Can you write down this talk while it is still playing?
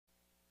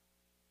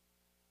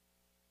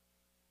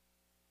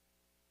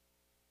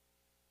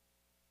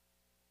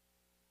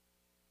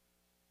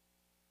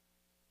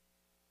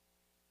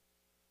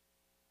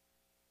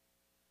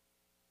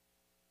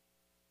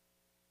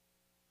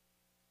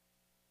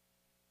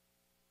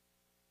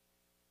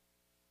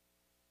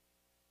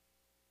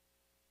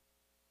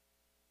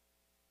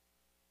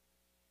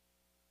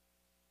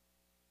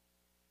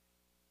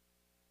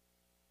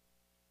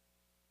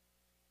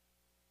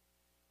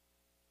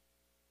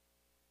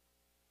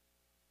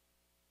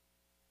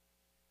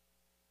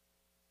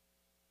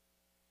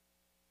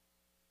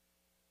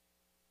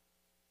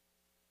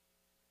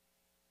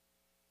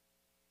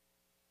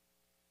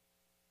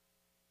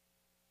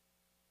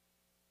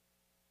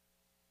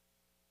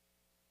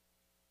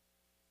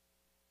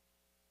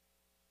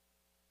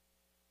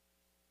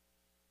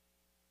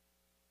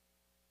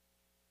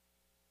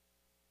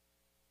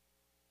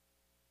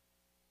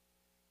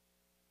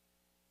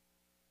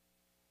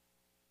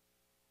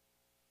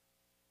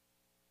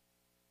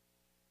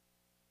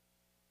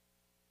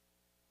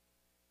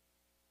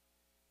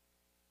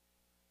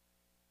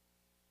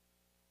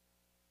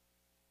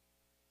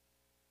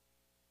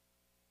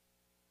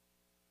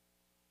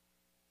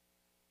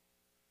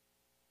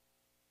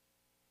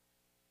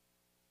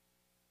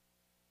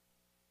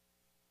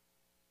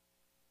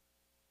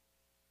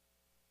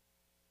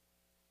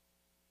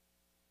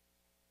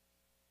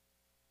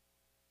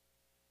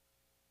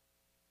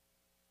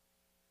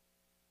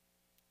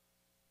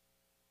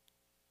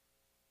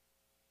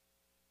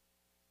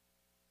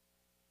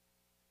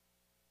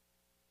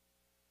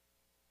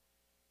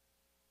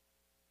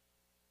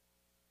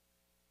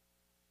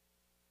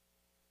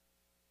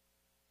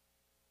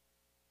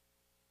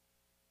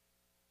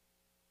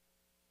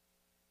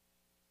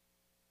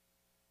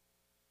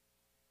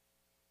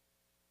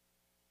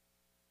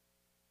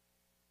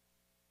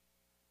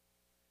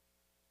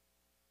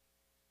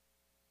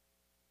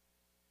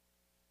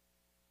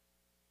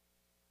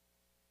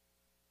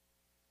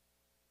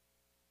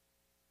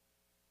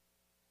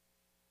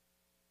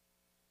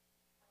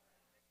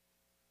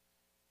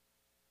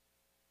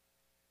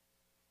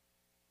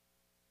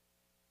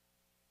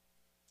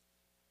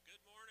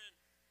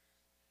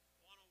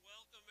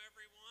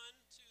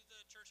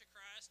Church of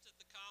Christ at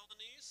the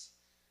Colonies.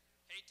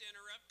 Hate to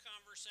interrupt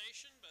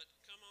conversation, but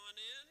come on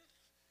in,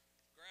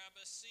 grab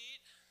a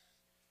seat,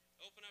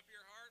 open up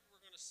your heart. We're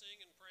going to sing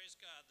and praise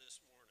God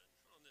this morning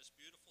on this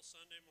beautiful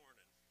Sunday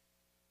morning.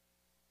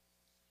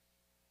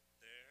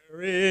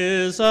 There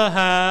is a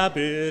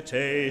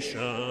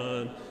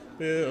habitation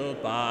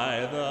built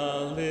by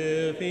the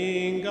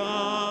living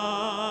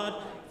God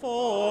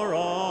for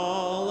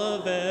all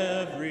of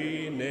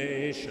every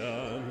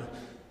nation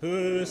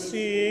who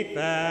seek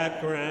that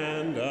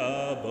grand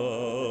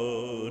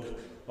abode.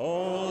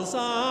 O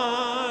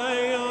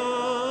Zion,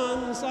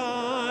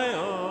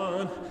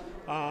 Zion,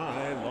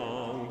 I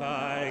long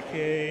thy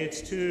gates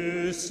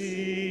to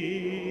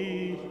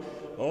see.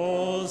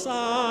 O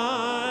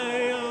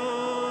Zion,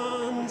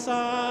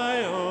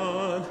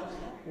 Zion,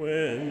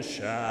 when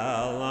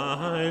shall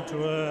I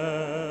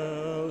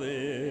dwell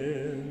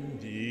in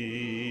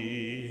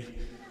thee?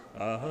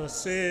 A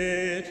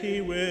city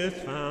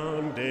with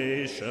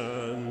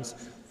foundations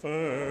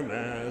firm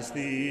as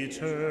the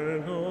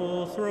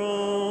eternal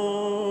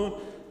throne,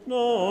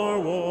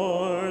 nor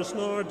wars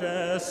nor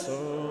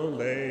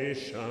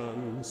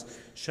desolations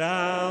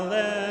shall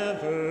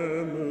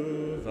ever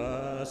move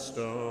a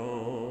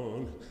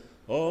stone.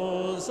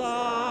 O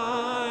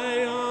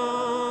Zion,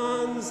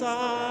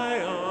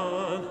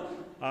 Zion,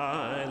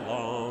 I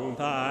long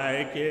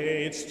thy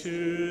gates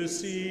to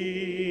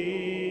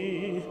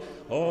see.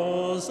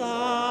 O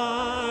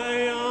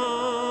Zion,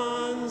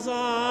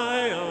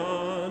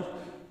 Zion,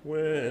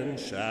 when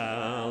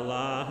shall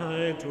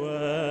I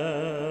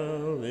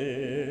dwell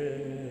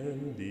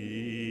in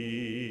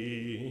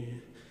thee?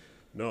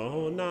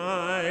 No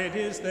night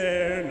is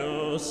there,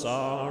 no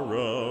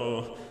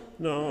sorrow,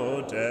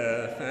 no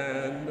death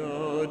and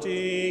no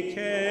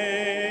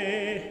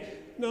decay,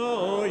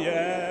 no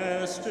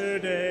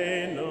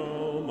yesterday,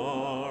 no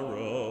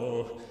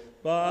morrow,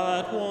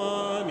 but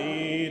one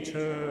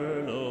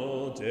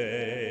eternal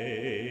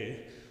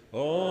day.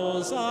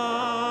 O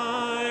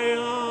Zion,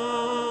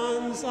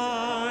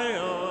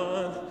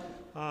 Zion,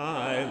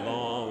 I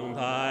long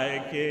thy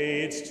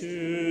gates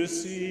to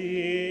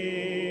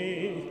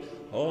see.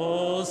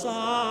 O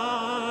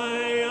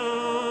Zion,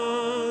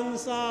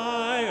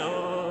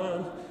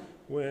 Zion,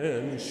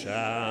 when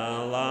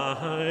shall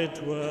I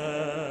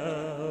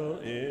dwell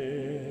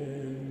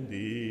in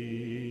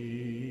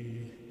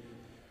thee?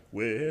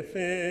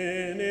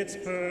 Within its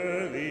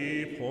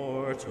pearly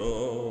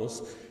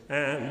portals,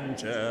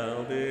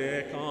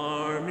 angelic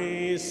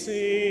armies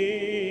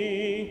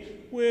sing,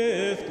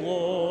 with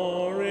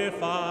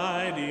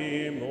glorified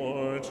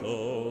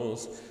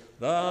immortals,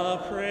 the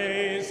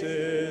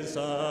praises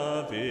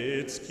of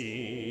its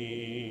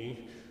King.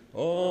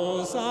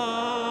 O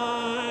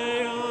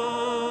Zion,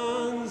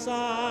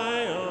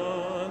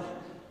 Zion,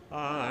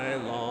 I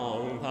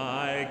long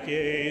thy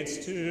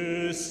gates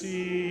to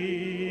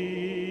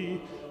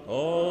see.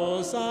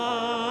 O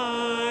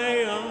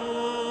Zion,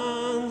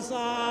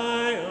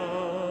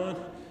 Zion,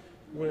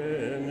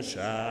 when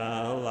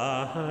shall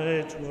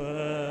I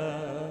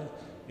dwell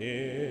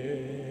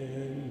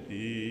in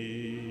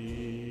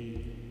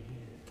thee?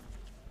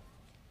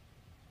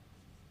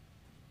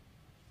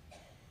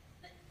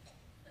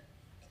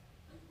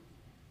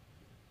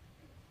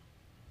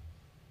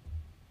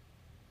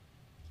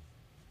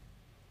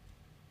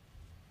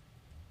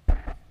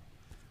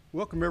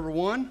 Welcome,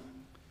 everyone.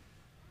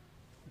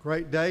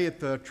 Great day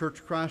at the Church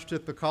of Christ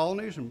at the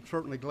Colonies. I'm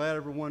certainly glad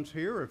everyone's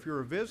here. If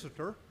you're a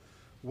visitor,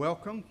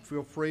 welcome.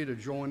 Feel free to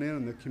join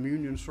in the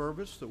communion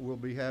service that we'll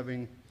be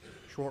having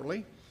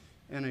shortly.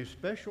 And a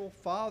special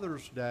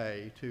Father's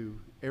Day to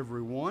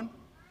everyone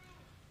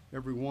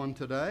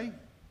today.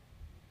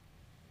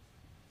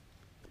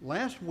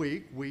 Last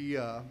week,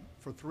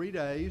 for 3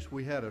 days,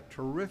 we had a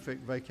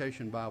terrific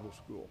vacation Bible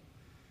school.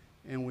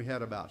 And we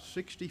had about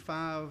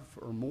 65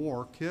 or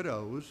more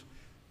kiddos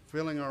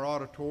filling our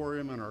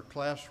auditorium and our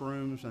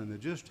classrooms, and they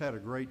just had a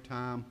great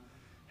time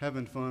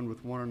having fun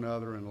with one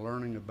another and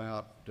learning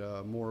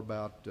more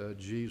about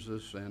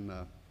Jesus and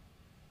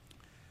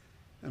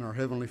our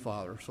Heavenly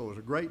Father. So it was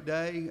a great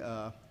day.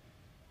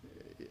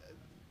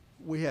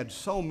 We had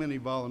so many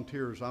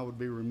volunteers, I would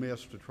be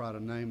remiss to try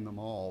to name them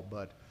all,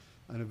 but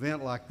an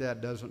event like that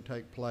doesn't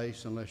take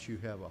place unless you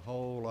have a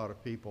whole lot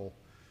of people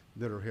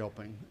that are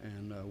helping,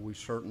 and we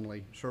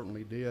certainly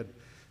did.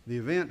 The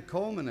event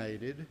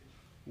culminated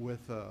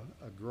with a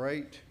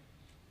great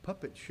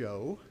puppet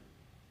show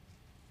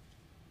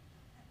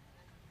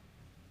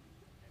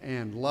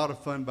and a lot of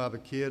fun by the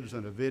kids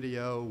and a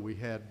video. We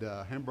had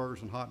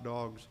hamburgers and hot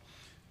dogs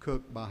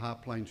cooked by High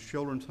Plains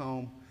Children's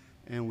Home,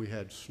 and we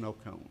had snow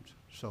cones.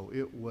 So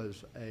it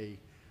was a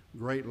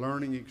great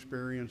learning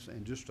experience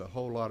and just a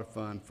whole lot of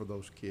fun for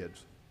those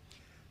kids.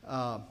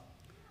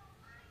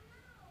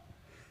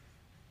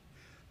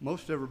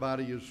 Most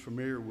everybody is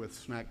familiar with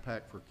Snack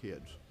Pack for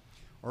Kids.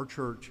 Our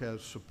church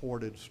has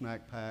supported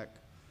Snack Pack,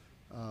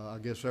 I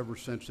guess, ever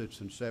since its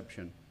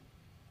inception.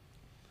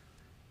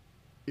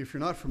 If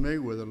you're not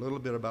familiar with it, a little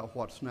bit about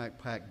what Snack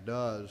Pack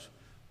does,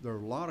 there are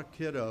a lot of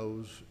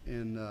kiddos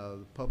in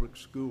the public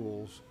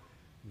schools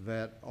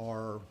that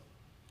are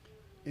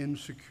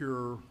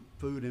insecure,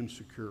 food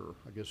insecure,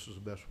 I guess is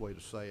the best way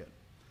to say it.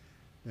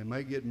 They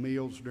may get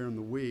meals during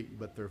the week,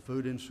 but they're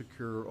food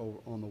insecure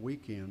on the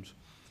weekends.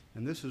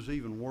 And this is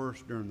even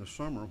worse during the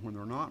summer when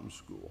they're not in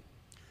school.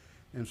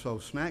 And so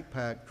Snack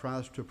Pack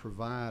tries to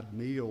provide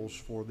meals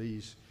for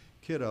these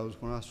kiddos.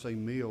 When I say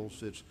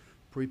meals, it's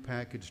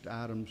prepackaged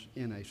items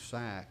in a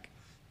sack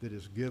that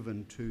is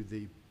given to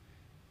the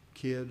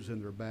kids in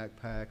their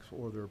backpacks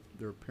or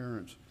their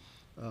parents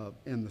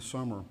in the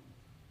summer.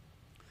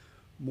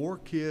 More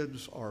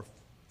kids are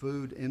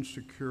food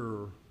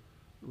insecure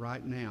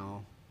right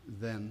now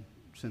than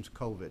since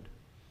COVID.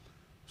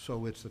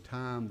 So it's a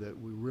time that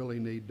we really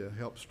need to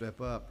help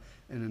step up.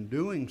 And in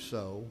doing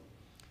so,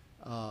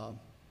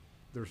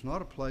 there's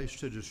not a place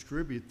to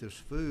distribute this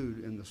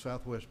food in the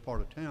southwest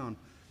part of town,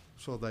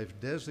 so they've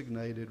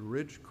designated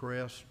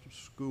Ridgecrest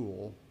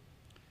School.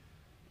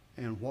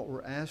 And what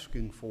we're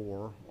asking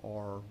for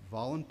are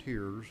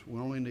volunteers. We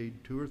only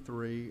need 2 or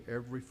 3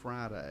 every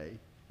Friday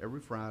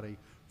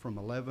from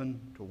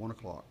 11 to 1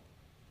 o'clock.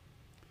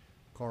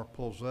 Car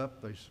pulls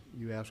up,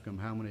 you ask them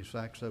how many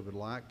sacks they would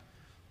like,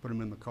 put them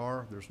in the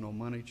car. There's no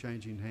money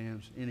changing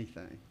hands,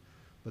 anything.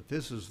 But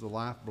this is the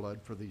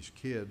lifeblood for these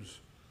kids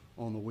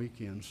on the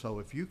weekends. So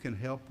if you can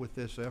help with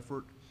this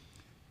effort,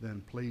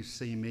 then please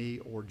see me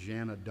or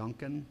Jana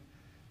Duncan.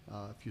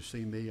 If you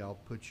see me, I'll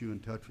put you in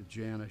touch with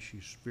Jana.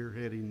 She's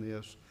spearheading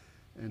this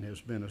and has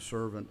been a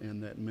servant in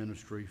that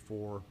ministry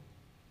for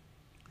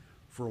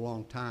a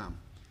long time.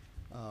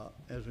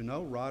 As we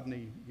know,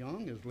 Rodney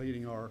Young is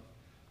leading our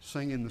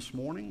singing this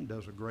morning,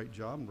 does a great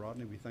job. And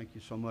Rodney, we thank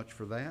you so much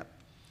for that.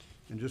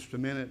 In just a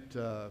minute,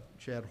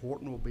 Chad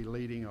Horton will be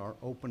leading our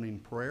opening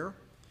prayer.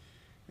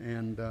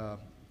 And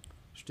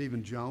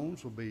Stephen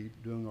Jones will be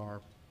doing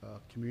our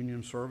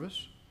communion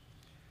service.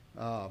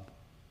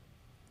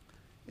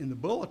 In the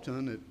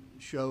bulletin, it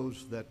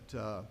shows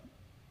that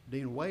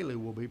Dean Whaley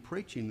will be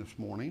preaching this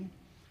morning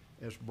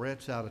as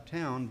Brett's out of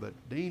town, but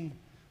Dean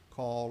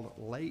called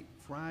late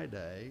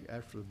Friday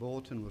after the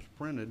bulletin was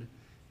printed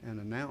and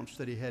announced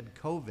that he had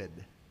COVID.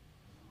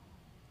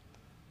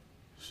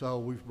 So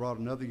we've brought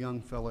another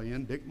young fellow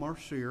in, Dick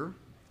Marcier.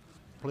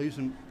 Please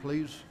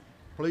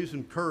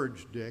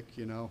encourage Dick.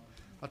 You know,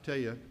 I'll tell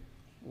you,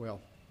 well,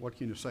 what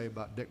can you say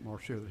about Dick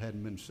Marcier that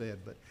hadn't been said?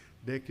 But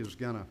Dick is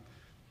going to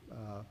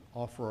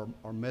offer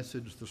our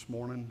message this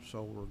morning,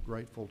 so we're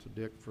grateful to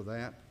Dick for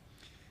that.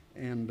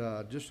 And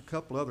just a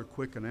couple other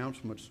quick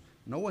announcements.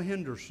 Noah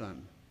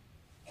Henderson,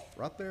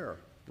 right there,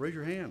 raise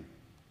your hand.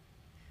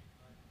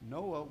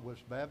 Noah was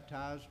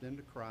baptized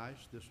into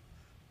Christ this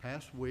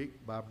past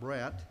week by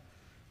Brett,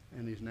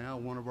 and he's now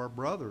one of our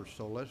brothers.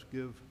 So let's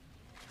give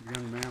the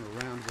young man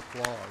a round of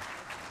applause.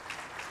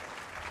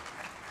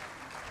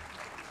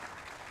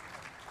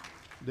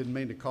 Didn't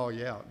mean to call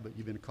you out, but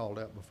you've been called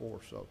out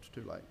before, so it's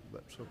too late.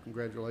 But so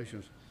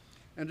congratulations.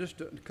 And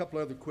just a couple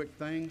other quick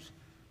things.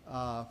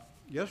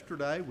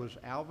 Yesterday was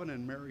Alvin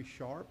and Mary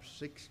Sharp's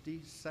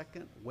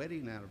 62nd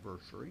wedding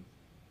anniversary.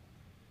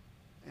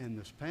 And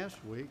this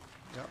past week,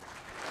 yep.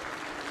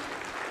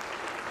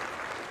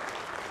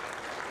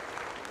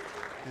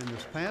 And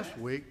this past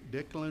week,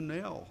 Dick and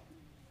Lunell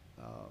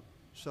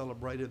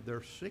celebrated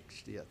their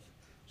 60th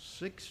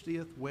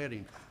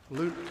wedding.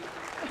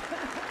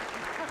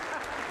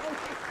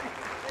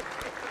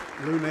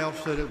 Lunell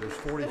said it was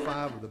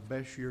 45 of the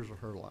best years of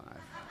her life.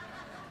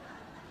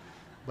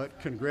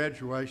 But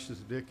congratulations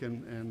to Dick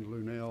and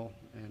Lunell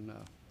and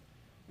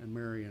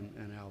Mary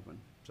and Alvin.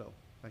 So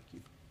thank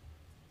you.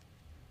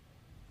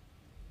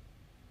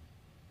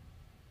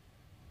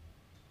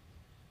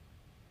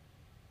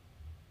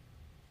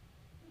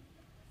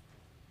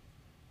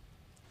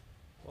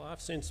 Well,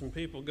 I've seen some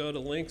people go to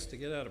lengths to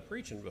get out of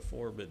preaching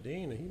before, but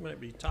Dean, he might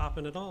be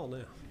topping it all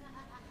now.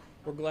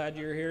 We're glad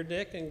you're here,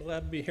 Dick, and glad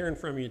to be hearing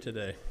from you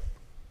today.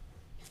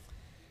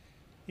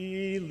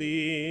 He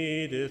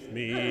leadeth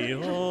me,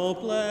 O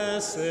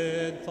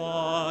blessed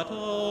thought,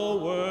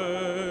 O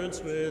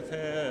words with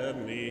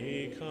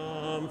heavenly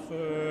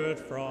comfort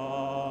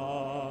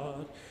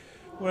fraught.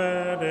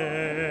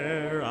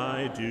 Where'er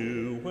I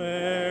do,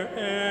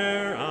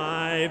 where'er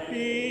I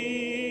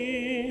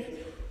be,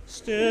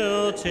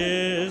 still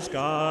 'tis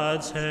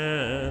God's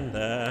hand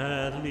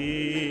that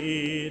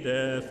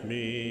leadeth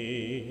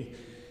me.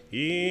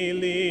 He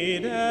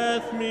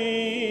leadeth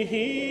me,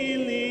 he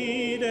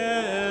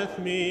leadeth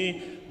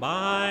me,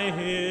 by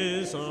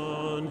his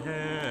own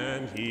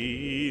hand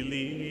he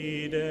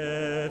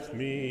leadeth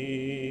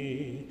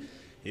me.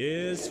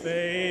 His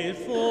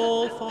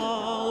faithful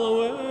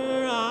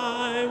follower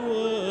I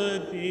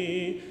would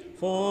be,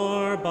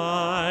 for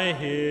by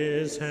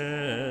his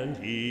hand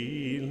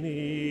he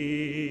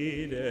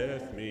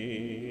leadeth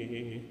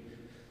me.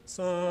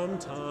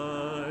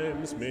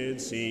 Sometimes mid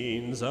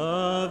scenes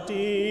of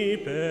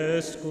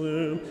deepest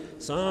gloom,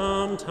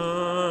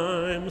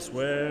 sometimes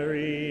where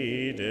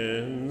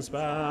Eden's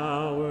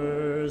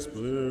bowers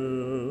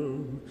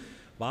bloom,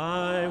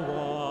 by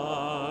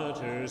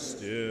waters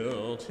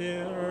still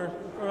till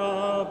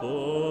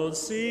troubled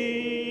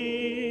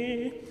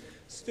sea,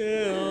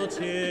 still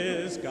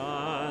 'tis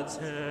God's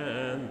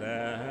hand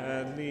that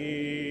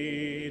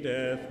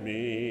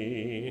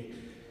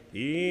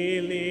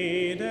He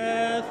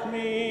leadeth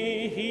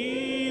me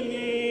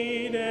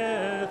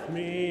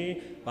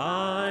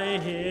by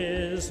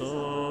his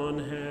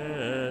own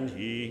hand,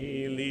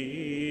 he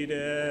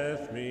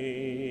leadeth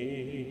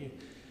me.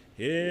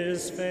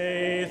 His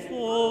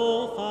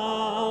faithful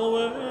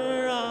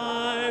follower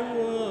I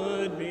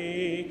would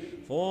be,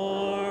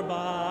 for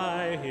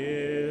by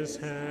his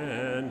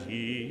hand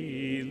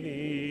he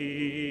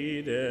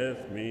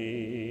leadeth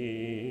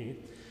me.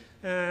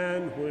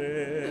 And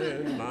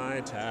when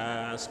my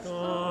task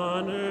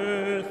on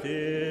earth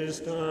is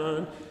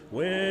done,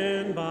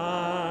 when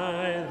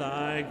by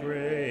thy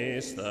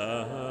grace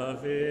the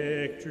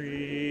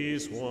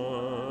victory's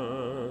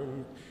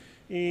won,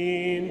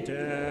 in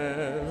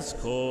death's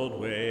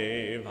cold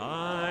wave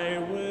I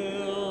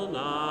will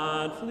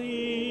not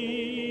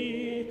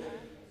flee,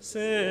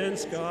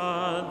 since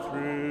God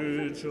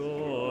through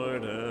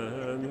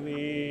Jordan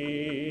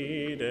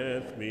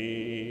leadeth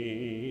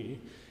me.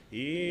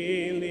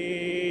 He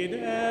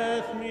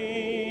leadeth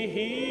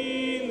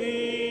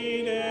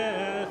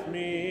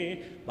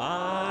me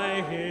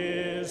by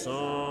his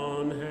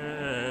own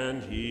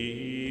hand,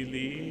 he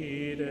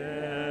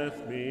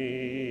leadeth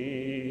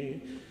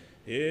me.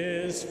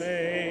 His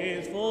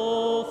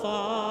faithful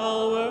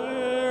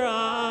follower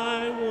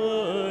I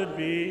would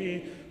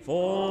be,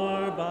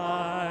 for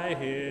by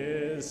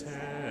his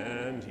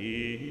hand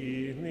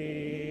he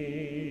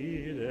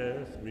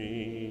leadeth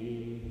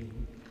me.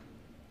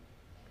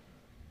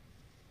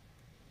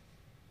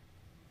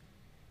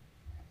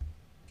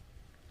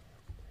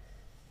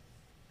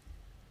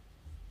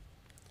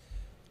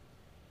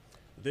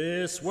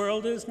 This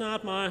world is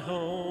not my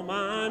home,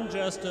 I'm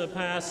just a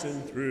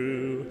passing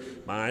through.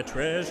 My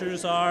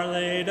treasures are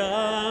laid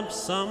up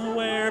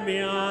somewhere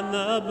beyond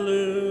the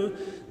blue.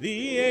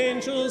 The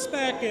angels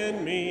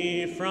beckon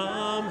me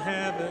from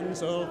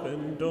heaven's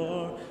open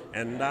door,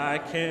 and I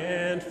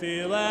can't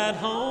feel at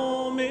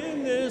home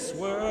in this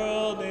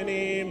world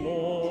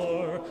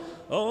anymore.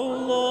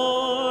 Oh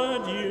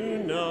Lord,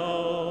 you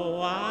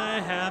know I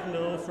have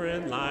no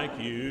friend like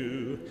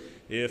you.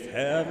 If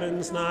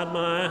heaven's not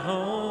my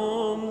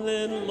home,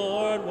 then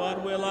Lord,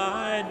 what will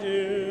I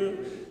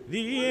do?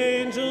 The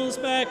angels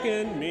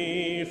beckon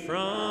me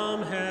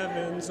from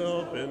heaven's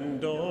open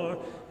door,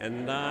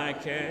 and I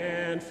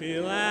can't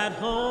feel at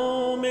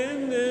home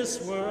in this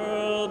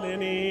world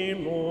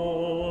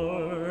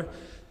anymore.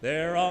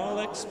 They're all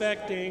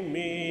expecting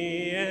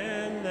me,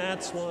 and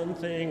that's one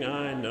thing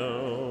I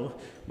know.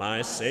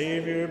 My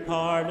Savior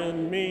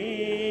pardoned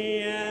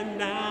me, and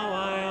now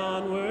I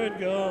onward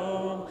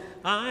go.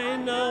 I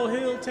know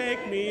he'll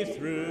take me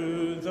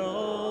through,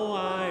 though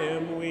I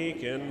am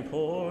weak and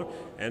poor,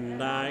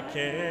 and I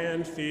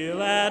can't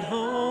feel at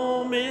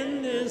home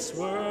in this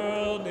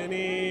world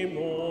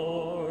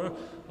anymore.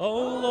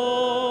 Oh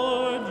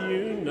Lord,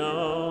 you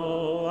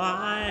know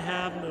I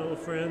have no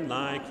friend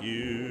like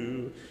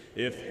you.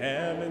 If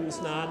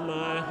heaven's not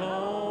my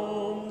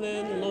home,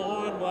 then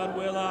Lord, what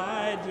will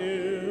I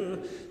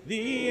do?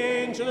 The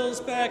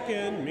angels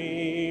beckon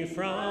me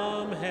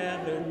from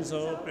heaven's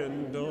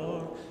open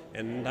door,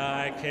 and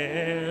I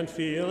can't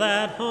feel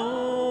at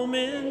home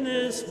in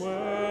this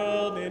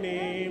world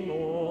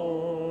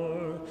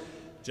anymore.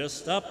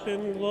 Just up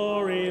in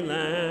glory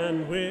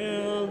land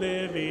we'll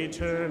live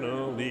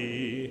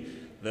eternally.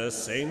 The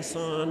saints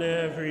on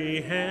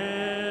every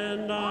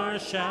hand are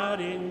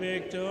shouting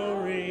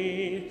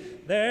victory.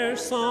 Their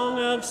song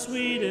of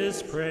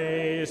sweetest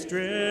praise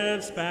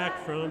drifts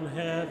back from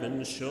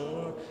heaven's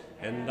shore,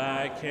 and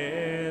I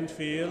can't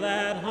feel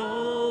at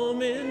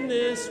home in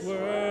this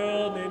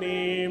world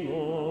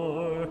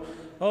anymore.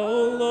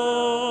 Oh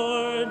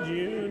Lord,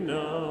 you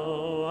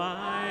know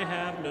I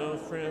have no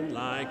friend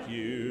like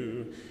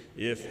you.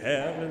 If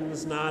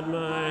heaven's not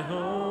my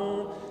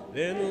home,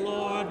 then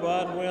Lord,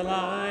 what will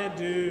I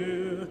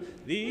do?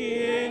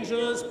 The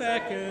angels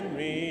beckon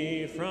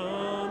me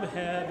from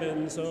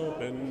heaven's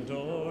open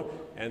door,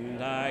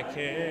 and I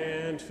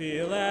can't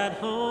feel at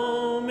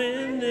home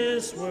in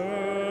this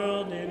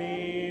world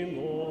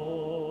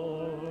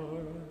anymore.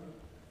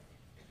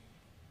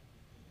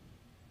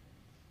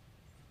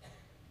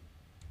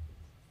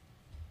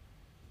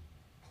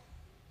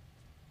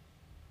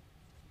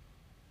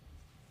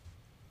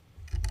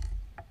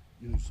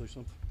 You need to say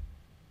something?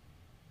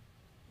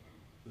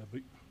 That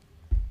be?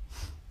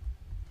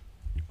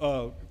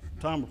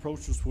 Time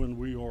approaches when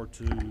we are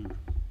to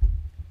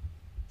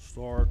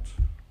start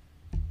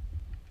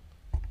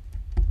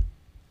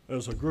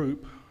as a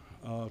group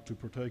to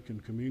partake in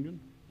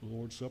communion, the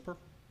Lord's Supper,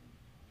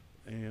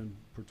 and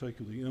partake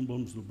of the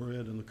emblems, the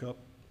bread and the cup.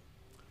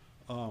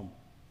 I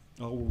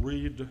will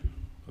read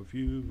a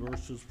few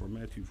verses from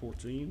Matthew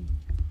 14,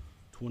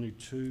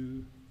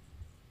 22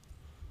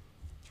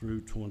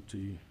 through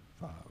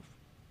 25.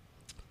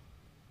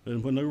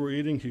 And when they were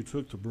eating, he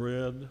took the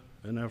bread,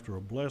 and after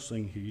a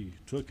blessing, he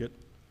took it,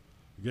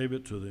 gave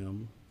it to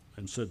them,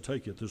 and said,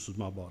 "Take it, this is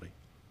my body."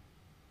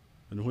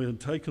 And when he had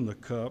taken the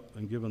cup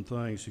and given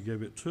thanks, he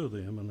gave it to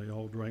them, and they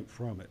all drank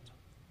from it.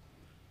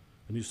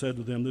 And he said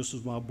to them, "This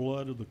is my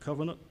blood of the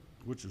covenant,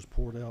 which is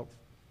poured out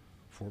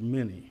for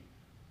many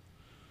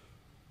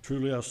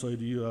Truly I say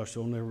to you, I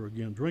shall never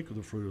again drink of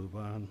the fruit of the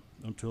vine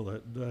until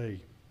that day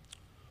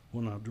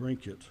when I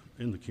drink it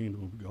in the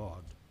kingdom of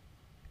God.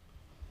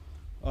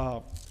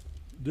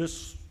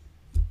 This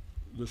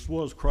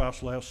was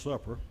Christ's Last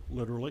Supper,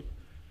 literally,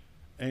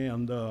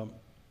 and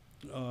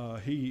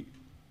he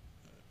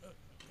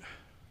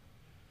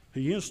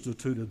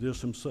instituted this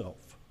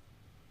himself.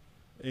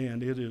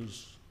 And it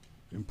is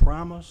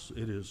imprimis,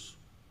 it is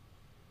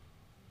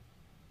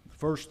the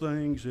first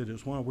things, it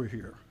is why we're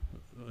here,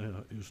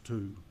 is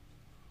to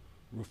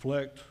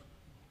reflect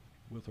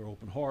with our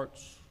open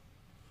hearts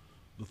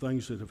the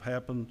things that have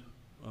happened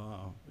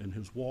in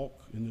his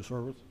walk in this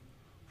earth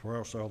for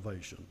our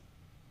salvation,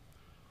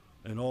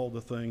 and all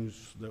the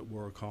things that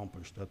were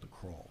accomplished at the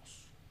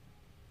cross.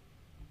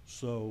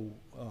 So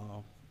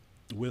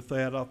with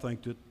that, I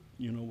think that,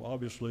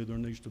 obviously there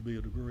needs to be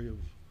a degree of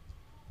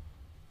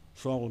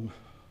solemnity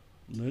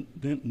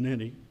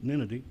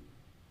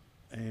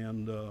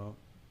and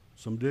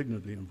some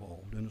dignity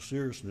involved in the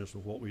seriousness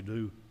of what we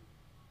do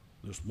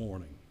this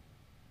morning.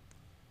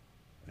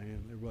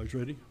 And everybody's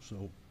ready?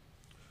 So,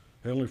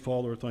 Heavenly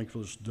Father, thank you for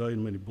this day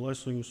and many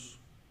blessings.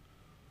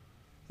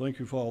 Thank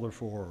you, Father,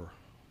 for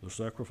the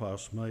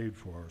sacrifice made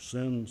for our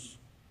sins.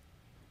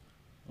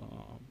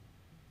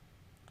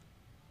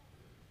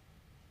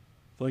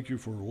 Thank you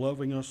for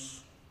loving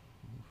us,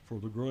 for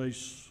the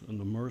grace and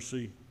the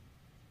mercy,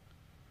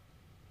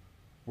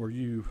 for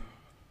you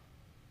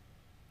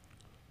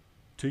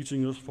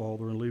teaching us,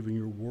 Father, and leaving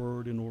your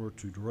word in order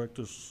to direct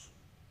us.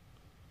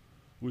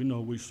 We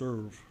know we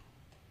serve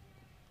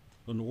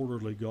an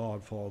orderly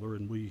God, Father,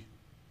 and we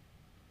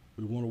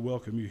want to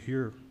welcome you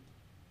here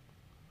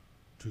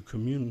to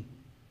commune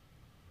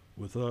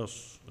with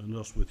us and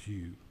us with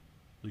you.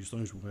 These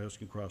things we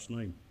ask in Christ's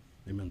name.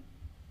 Amen.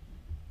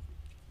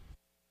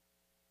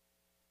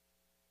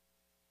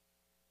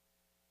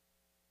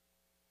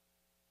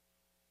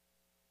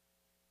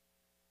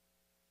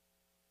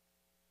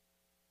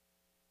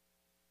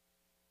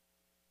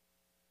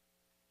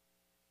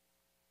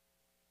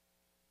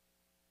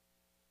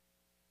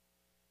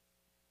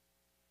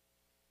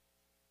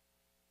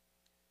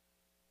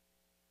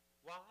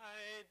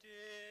 Why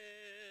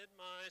did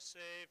my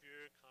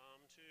Savior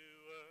come to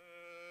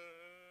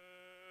earth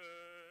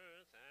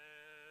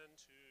and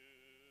to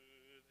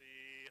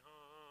the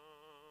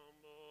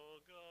humble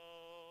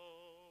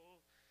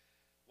go?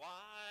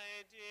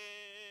 Why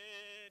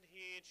did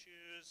he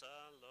choose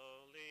a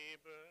lowly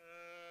birth?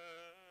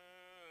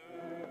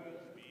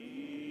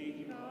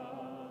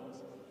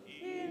 Because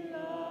he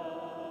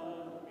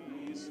loved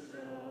me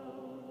so.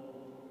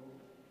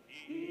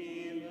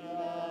 He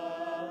loved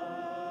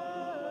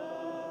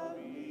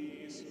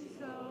me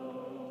so.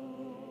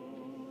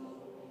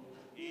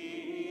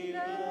 He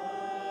loved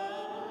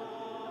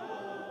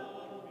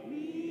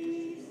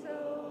me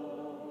so.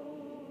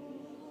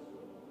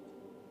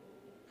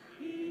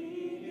 He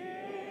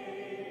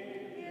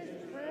gave his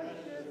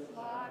precious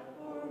life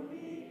for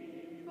me,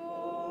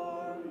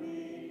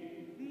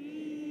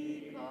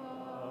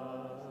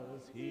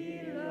 because he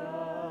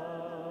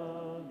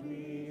loved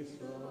me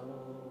so.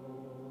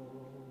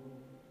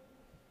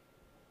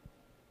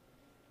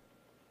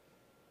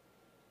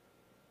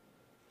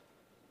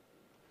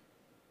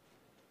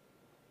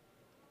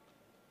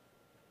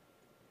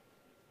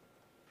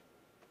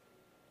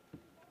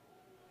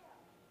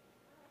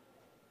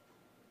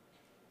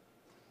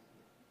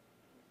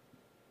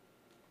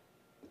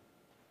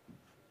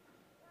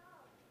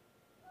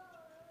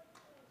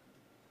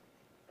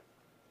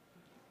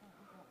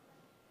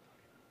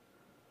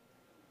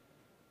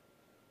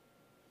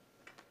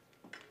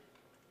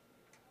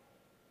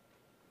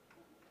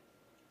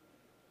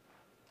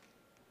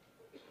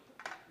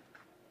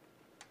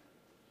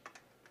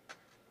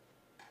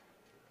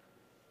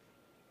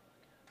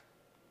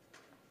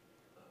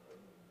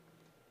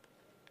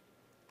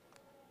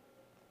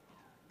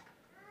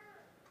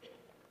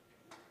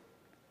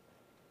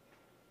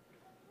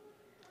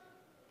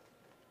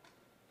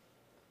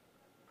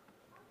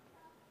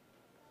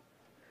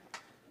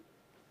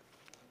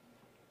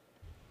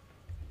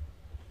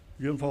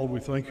 Again, Father, we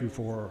thank you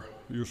for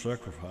your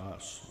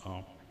sacrifice.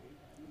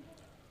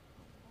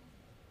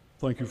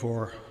 Thank you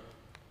for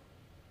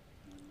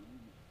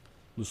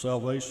the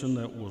salvation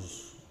that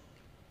was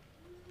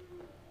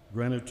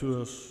granted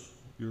to us,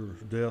 your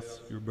death,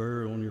 your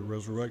burial, and your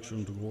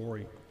resurrection to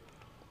glory.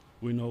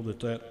 We know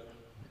that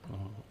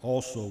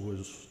also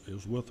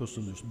is with us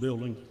in this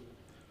building.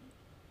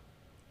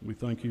 We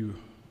thank you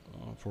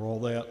for all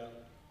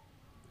that.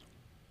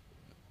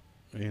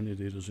 And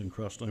it is in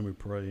Christ's name we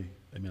pray.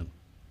 Amen.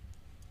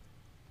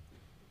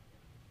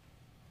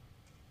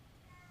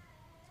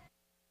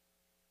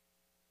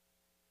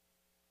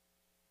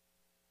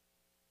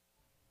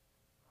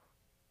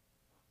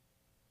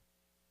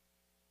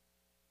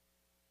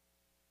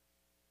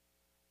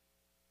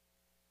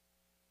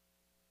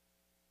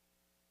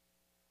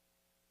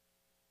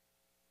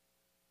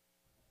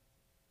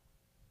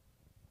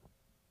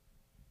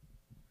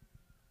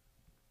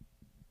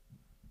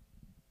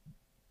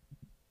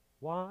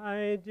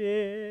 Why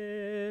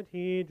did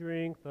he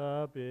drink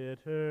the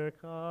bitter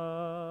cup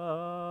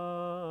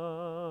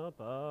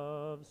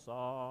of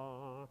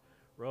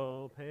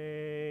sorrow,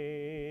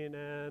 pain,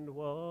 and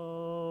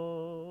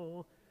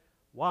woe?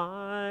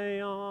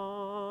 Why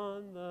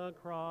on the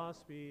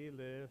cross be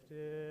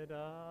lifted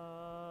up?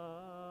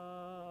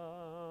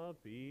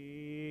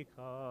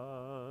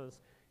 Because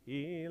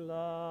he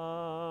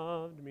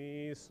loved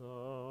me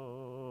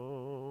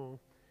so.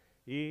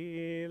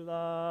 He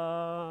loved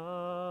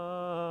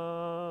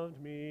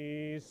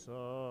me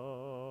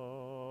so.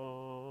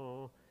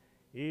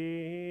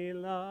 He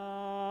loved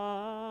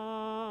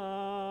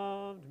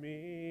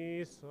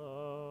me so.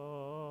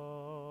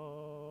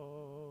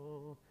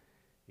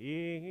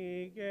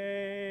 He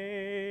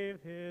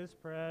gave his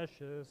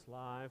precious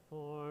life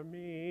for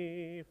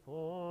me,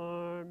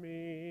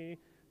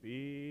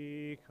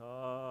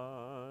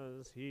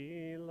 because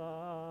he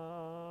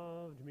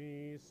loved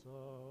me so.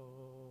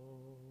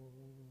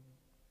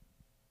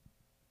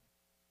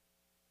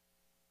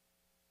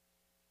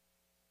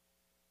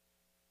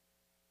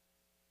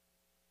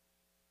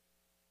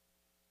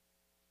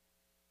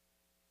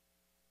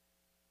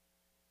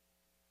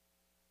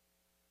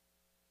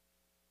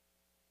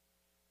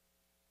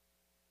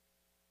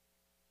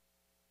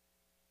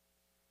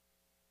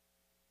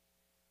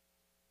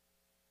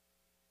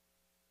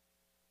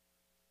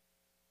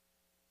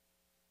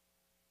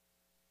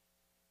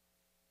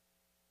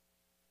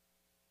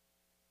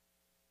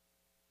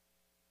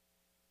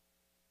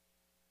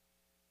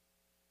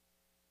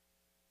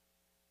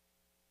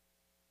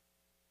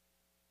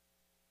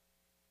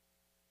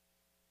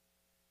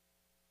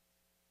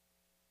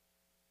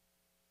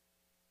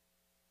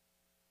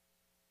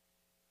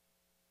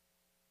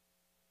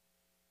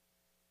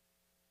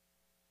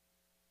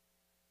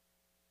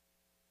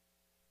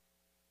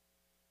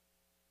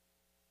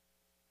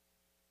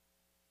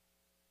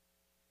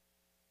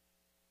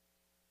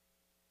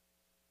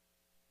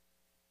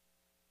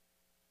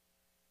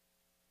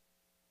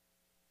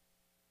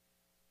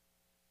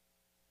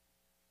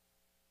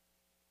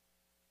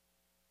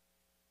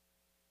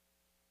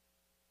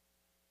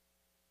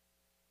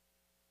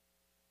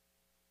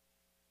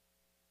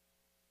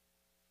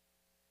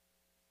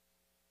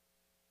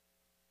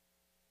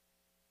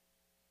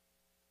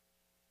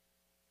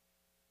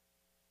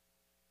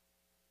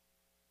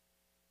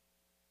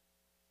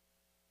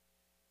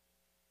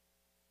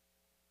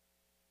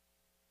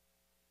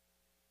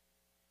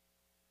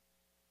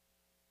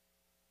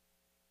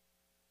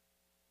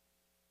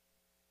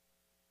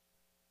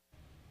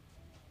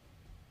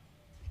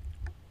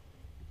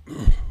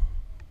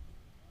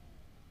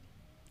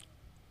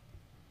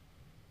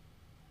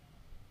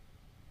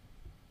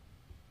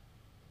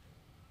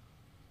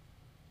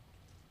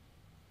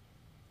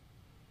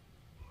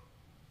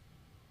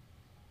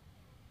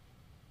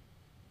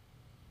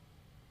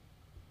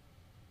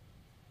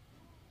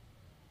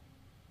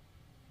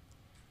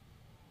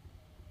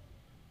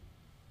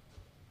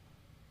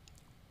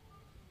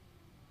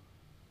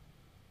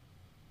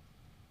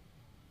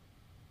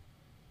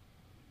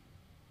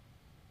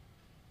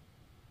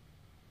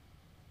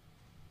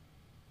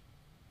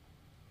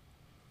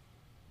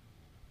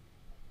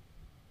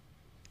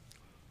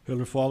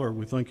 Heavenly Father,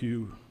 we thank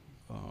you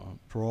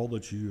for all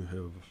that you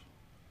have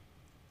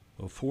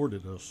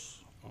afforded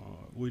us.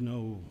 We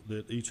know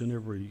that each and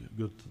every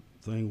good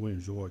thing we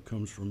enjoy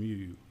comes from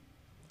you.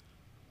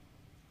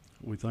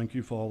 We thank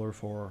you, Father,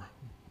 for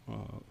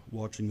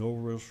watching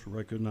over us,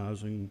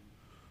 recognizing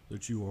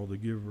that you are the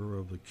giver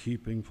of the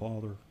keeping,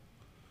 Father,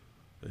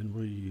 and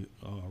we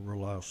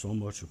rely so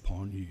much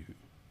upon you.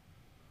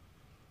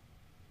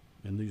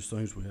 In these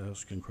things we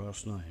ask in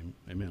Christ's name,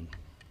 amen.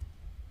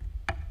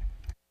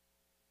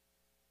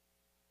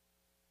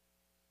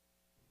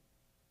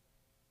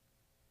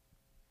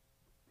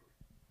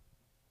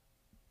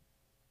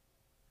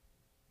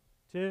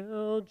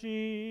 Till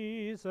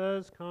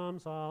Jesus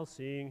comes, I'll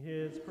sing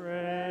his praise,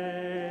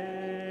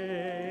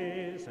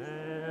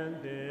 and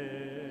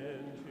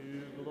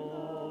into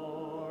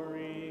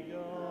glory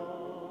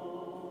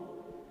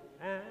go,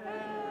 and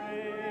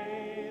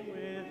reign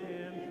with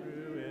him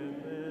through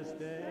endless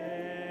days,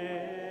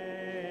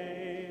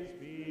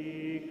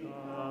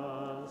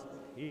 because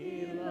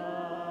he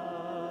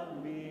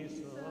loved me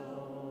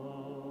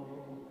so.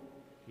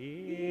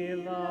 He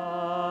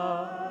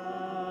loved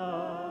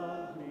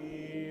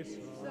me so.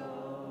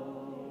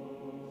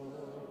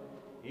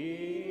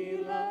 He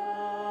loved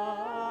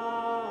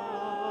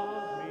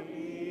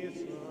me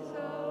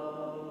so.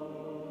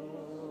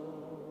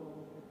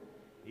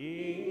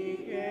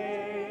 He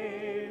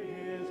gave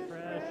his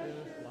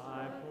precious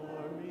life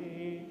for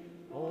me,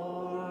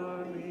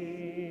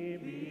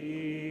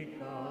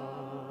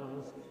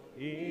 because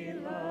he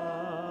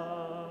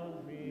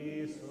loved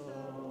me so.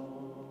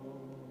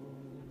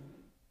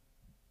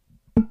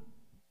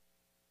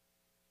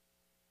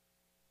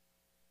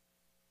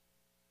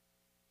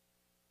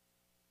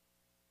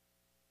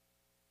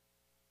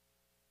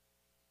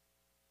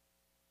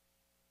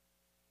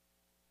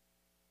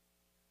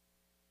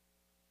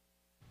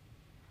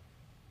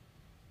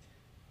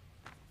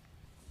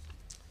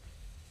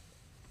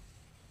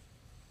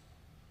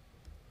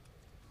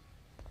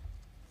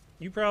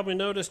 You probably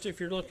noticed if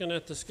you're looking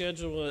at the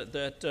schedule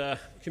that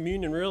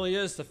communion really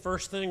is the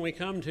first thing we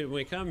come to when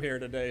we come here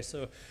today.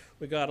 So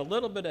we got a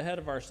little bit ahead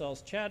of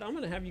ourselves. Chad, I'm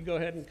going to have you go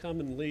ahead and come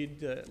and lead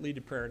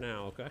the prayer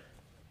now, okay?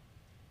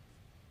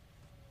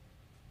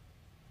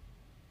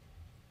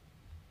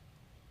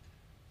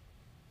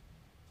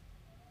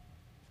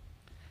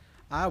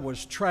 I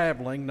was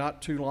traveling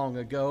not too long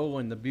ago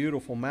in the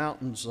beautiful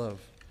mountains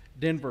of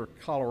Denver,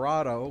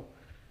 Colorado,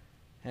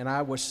 and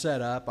I was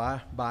set up. I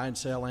buy and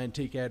sell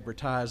antique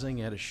advertising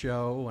at a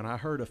show, and I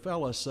heard a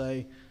fella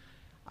say,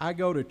 "I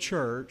go to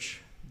church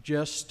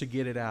just to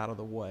get it out of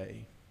the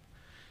way."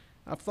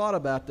 I've thought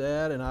about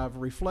that, and I've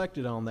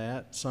reflected on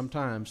that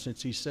sometimes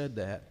since he said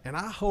that, and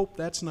I hope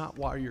that's not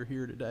why you're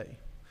here today.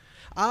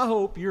 I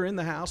hope you're in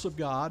the house of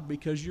God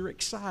because you're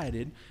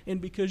excited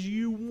and because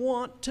you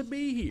want to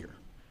be here.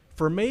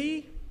 For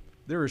me,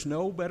 there is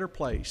no better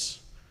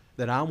place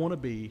that I want to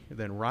be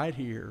than right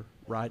here,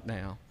 right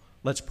now.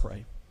 Let's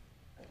pray.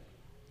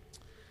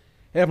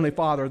 Heavenly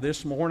Father,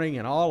 this morning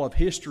and all of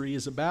history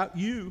is about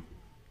you.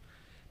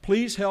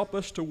 Please help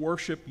us to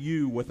worship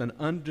you with an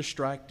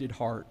undistracted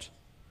heart.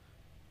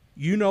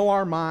 You know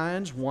our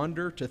minds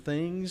wander to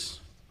things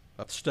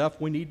of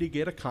stuff we need to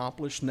get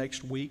accomplished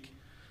next week,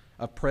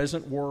 of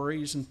present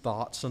worries and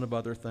thoughts and of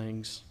other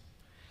things.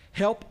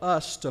 Help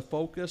us to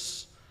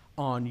focus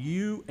on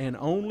you and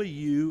only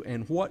you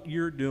and what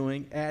you're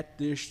doing at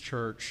this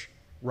church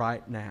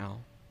right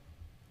now.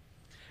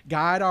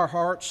 Guide our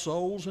hearts,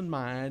 souls, and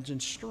minds in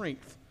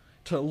strength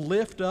to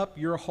lift up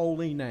your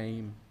holy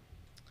name.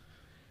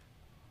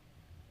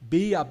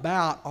 Be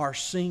about our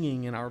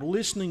singing and our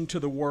listening to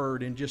the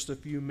word in just a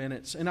few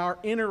minutes and our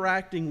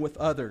interacting with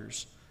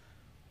others.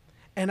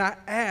 And I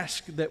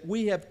ask that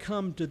we have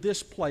come to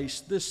this place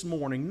this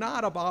morning,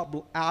 not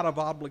out of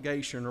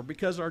obligation or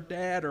because our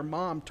dad or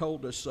mom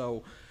told us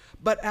so,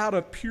 but out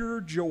of pure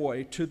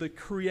joy to the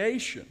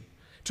creation,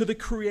 to the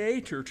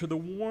Creator, to the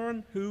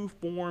one who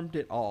formed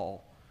it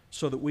all,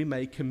 so that we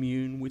may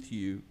commune with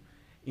you.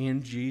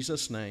 In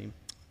Jesus' name,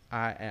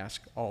 I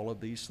ask all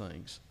of these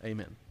things.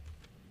 Amen.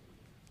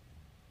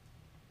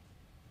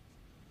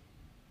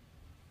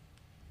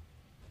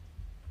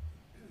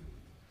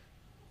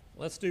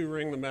 Let's do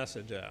ring the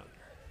message out.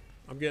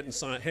 I'm getting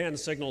hand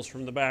signals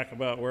from the back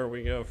about where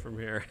we go from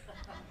here.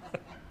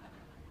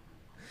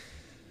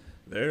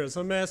 There's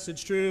a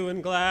message true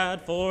and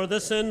glad for the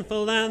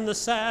sinful and the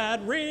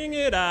sad. Ring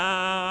it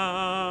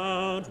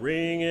out,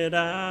 ring it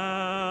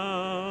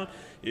out.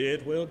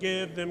 It will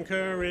give them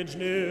courage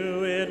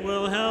new. It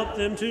will help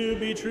them to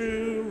be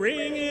true.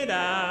 Ring it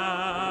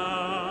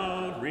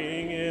out,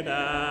 ring it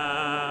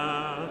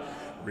out.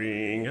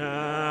 Ring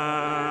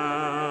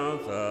out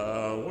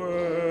the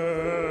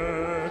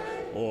word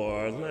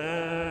o'er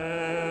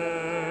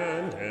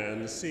land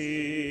and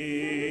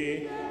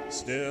sea.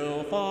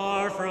 Still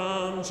far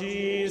from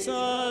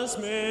Jesus,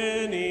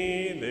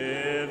 many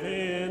live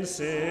in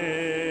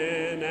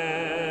sin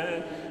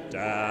and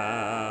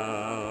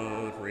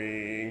doubt.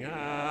 Ring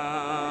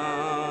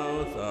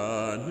out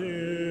the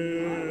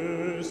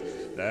news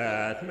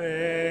that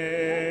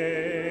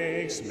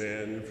makes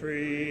men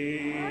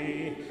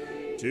free.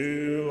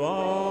 To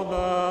all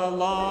the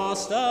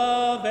lost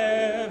of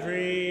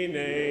every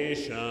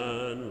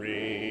nation,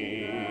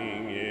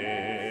 ring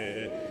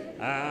it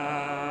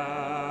out.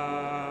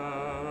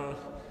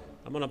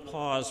 I'm going to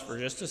pause for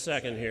just a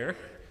second here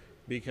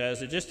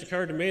because it just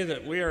occurred to me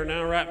that we are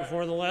now right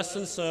before the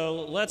lesson,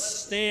 so let's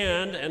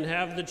stand and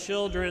have the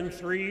children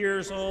 3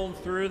 years old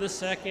through the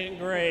 2nd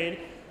grade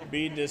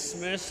be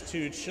dismissed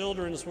to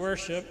children's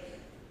worship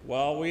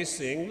while we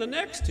sing the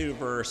next 2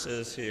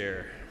 verses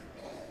here.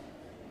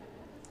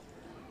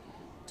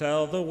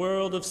 Tell the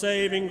world of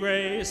saving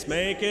grace,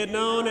 make it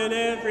known in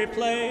every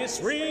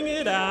place. Ring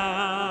it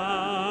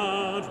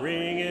out,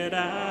 ring it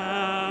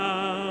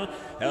out.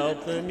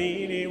 Help the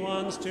needy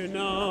ones to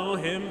know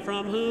him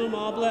from whom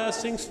all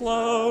blessings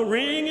flow.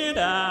 Ring it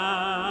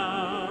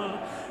out,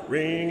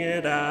 ring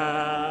it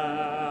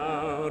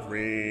out,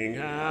 ring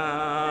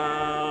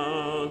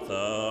out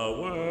the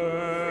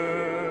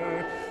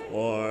word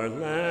o'er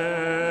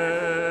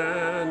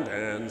land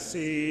and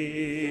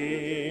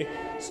sea.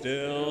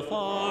 Still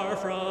far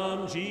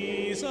from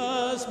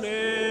Jesus,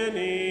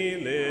 many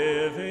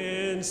live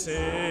in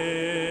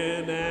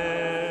sin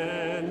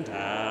and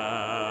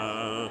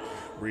doubt.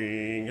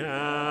 Ring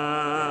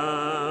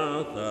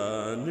out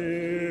the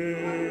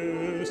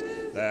news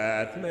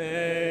that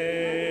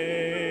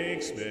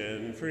makes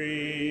men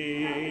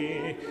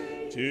free.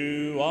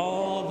 To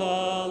all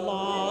the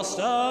lost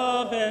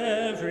of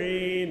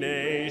every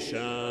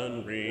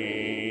nation,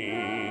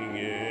 ring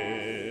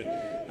it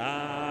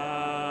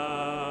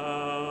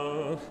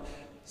out.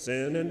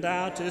 Sin and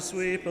doubt to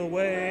sweep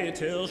away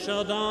till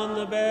shall dawn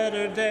the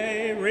better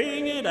day.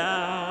 Ring it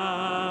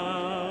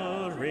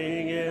out,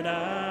 ring it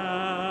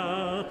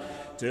out.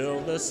 Till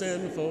the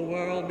sinful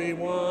world be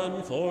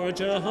won for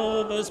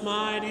Jehovah's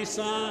mighty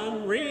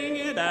Son. Ring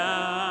it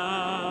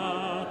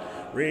out,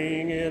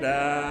 ring it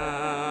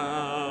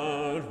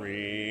out,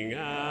 ring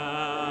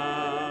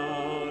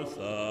out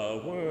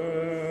the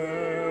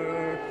word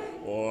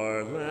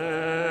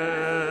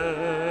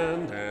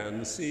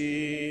and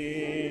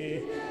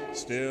see.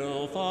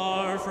 Still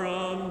far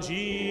from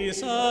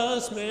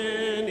Jesus,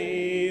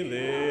 many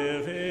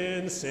live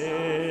in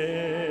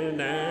sin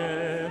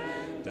and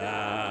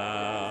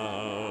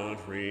doubt.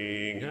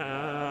 Ring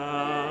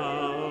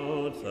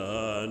out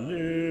the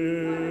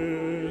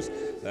news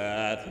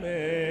that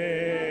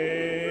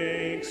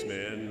makes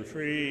men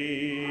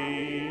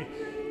free.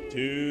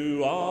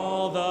 To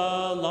all the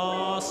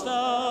lost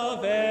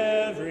of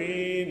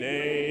every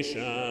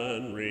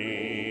nation,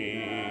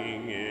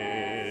 ring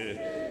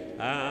it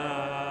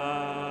out.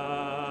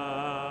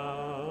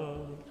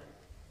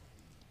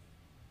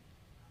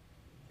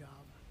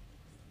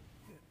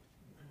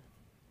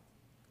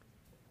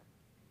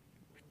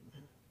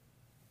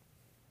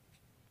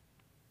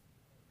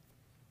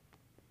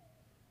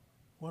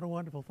 What a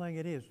wonderful thing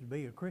it is to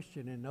be a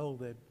Christian and know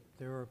that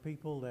there are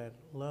people that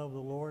love the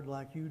Lord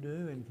like you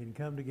do and can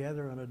come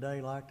together on a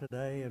day like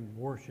today and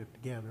worship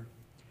together.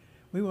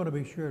 We want to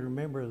be sure to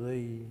remember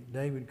the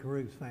David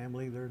Caruth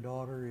family. Their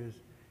daughter is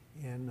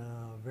in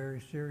a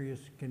very serious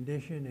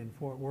condition in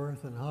Fort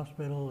Worth and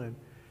hospital, and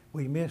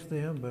we miss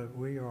them, but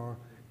we are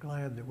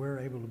glad that we're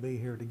able to be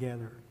here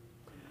together.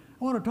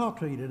 I want to talk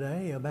to you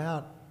today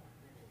about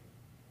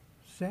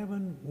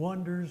 7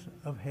 wonders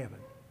of heaven.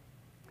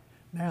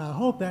 Now, I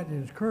hope that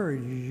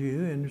encourages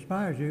you and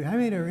inspires you. How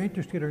many are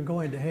interested in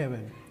going to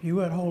heaven? You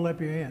would hold up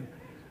your hand.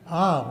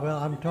 Well,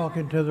 I'm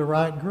talking to the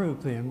right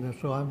group then,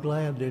 so I'm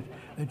glad that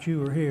you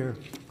were here.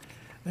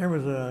 There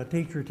was a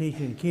teacher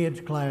teaching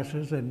kids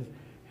classes and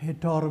had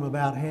taught them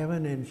about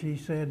heaven, and she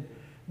said,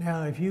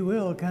 now, if you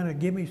will, kind of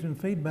give me some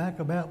feedback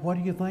about what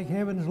do you think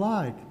heaven's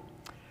like?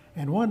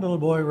 And one little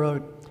boy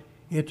wrote,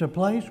 it's a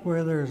place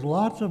where there's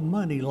lots of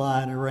money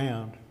lying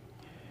around.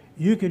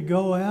 You could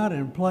go out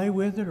and play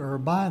with it or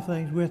buy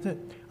things with it.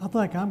 I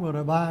think I'm going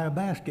to buy a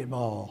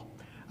basketball.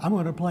 I'm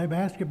going to play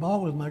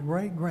basketball with my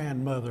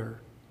great-grandmother.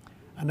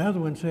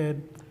 Another one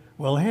said,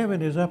 well,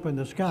 heaven is up in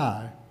the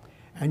sky,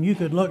 and you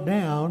could look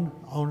down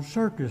on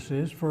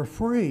circuses for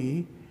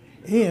free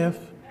if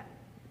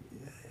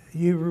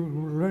you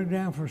look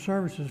down for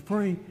services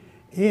free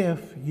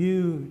if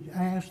you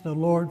ask the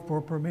Lord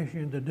for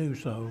permission to do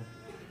so.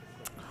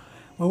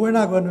 Well, we're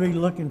not going to be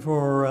looking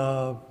for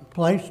a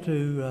place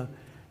to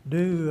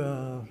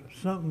do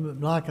something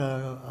like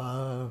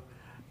a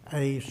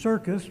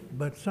circus,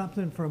 but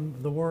something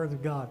from the Word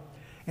of God.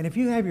 And if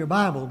you have your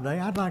Bible today,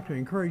 I'd like to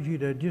encourage you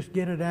to just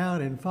get it out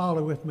and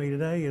follow with me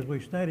today as we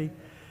study,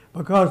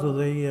 because of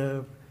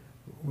the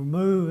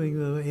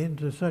moving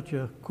into such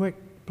a quick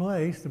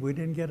place that we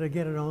didn't get to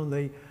get it on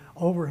the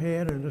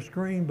overhead or the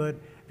screen. But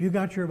if you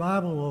got your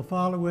Bible, we'll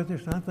follow with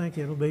us. I think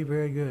it'll be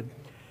very good.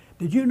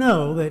 Did you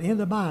know that in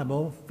the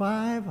Bible,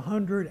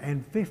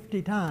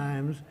 550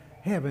 times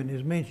heaven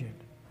is mentioned?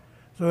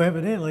 So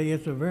evidently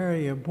it's a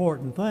very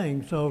important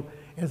thing. So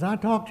as I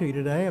talk to you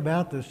today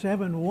about the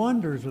 7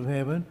 wonders of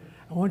heaven,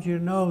 I want you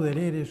to know that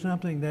it is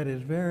something that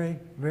is very,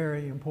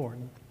 very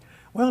important.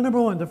 Well,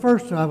 number one, the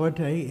first I would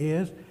tell you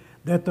is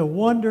that the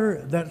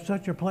wonder that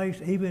such a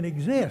place even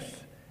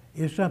exists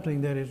is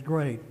something that is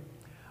great.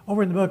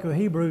 Over in the book of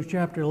Hebrews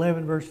chapter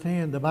 11 verse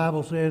 10, the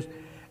Bible says,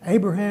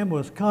 Abraham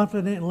was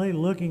confidently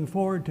looking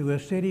forward to a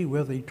city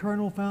with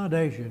eternal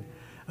foundation,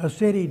 a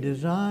city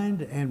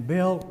designed and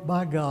built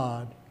by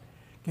God.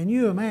 Can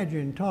you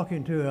imagine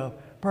talking to a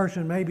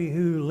person maybe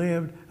who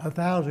lived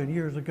 1,000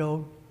 years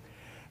ago,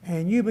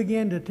 and you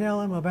begin to tell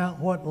them about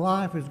what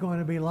life is going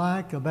to be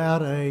like,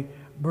 about a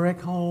brick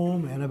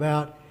home and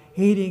about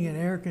heating and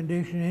air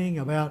conditioning,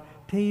 about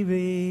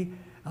TV,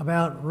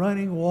 about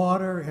running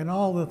water, and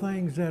all the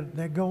things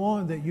that go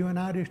on that you and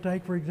I just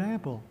take for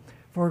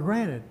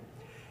granted.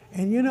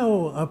 And you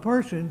know, a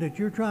person that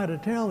you're trying to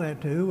tell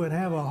that to would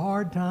have a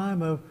hard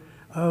time of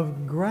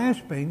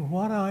grasping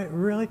what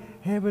really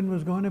heaven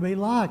was going to be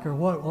like, or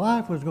what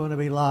life was going to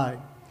be like.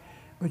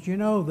 But you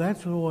know,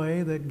 that's the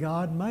way that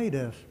God made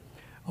us.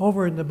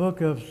 Over in the book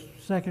of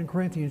 2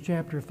 Corinthians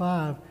chapter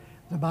 5,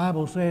 the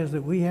Bible says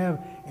that we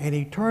have an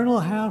eternal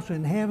house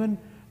in heaven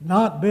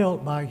not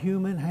built by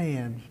human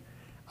hands.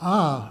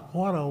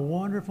 What a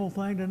wonderful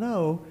thing to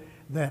know,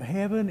 that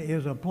heaven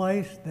is a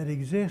place that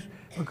exists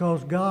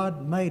because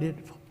God made it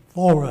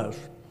for us.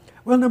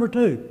 Well, number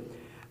two,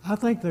 I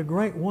think the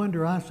great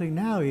wonder I see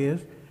now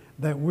is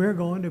that we're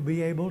going to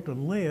be able to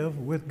live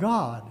with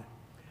God.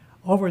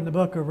 Over in the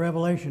book of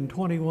Revelation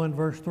 21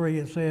 verse 3,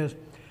 it says,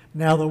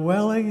 Now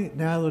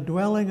the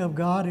dwelling of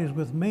God is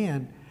with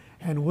men,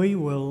 and we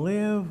will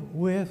live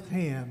with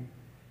Him.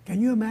 Can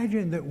you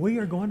imagine that we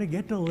are going to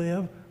get to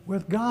live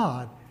with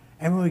God?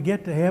 And when we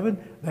get to heaven,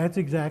 that's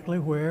exactly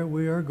where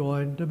we are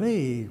going to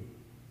be.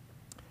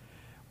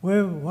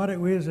 Well, what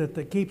it is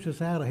that keeps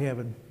us out of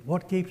heaven,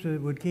 would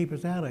keep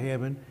us out of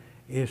heaven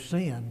is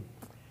sin.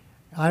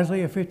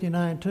 Isaiah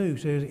 59:2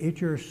 says,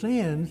 It's your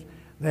sins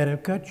that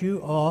have cut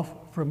you off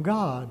from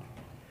God.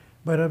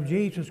 But of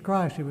Jesus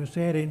Christ it was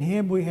said, In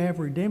Him we have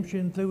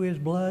redemption through His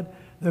blood,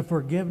 the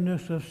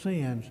forgiveness of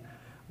sins.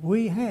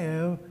 We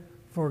have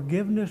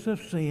forgiveness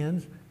of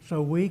sins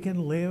so we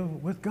can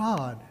live with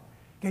God.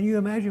 Can you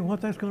imagine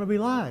what that's going to be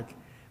like?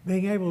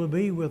 being able to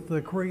be with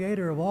the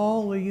creator of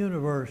all the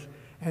universe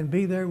and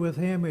be there with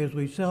him as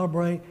we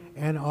celebrate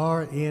and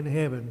are in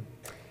heaven.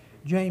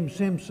 James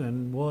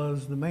Simpson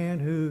was the man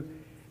who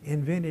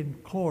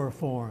invented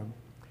chloroform.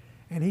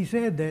 And he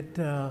said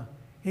that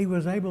he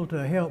was able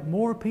to help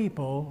more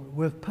people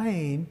with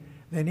pain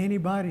than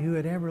anybody who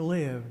had ever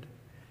lived.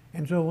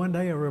 And so one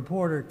day a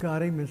reporter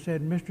caught him and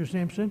said, "Mr.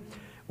 Simpson,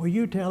 will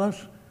you tell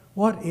us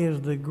what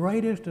is the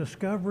greatest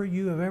discovery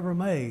you have ever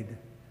made?"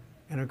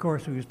 And of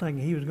course he was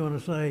thinking he was going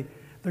to say,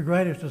 "The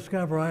greatest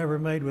discovery I ever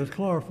made was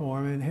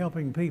chloroform and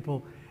helping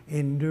people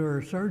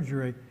endure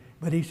surgery."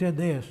 But he said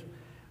this,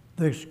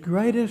 "The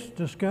greatest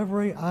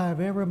discovery I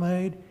have ever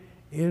made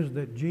is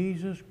that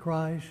Jesus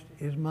Christ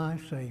is my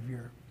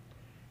Savior."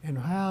 And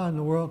how in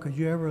the world could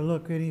you ever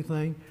look at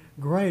anything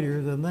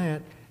greater than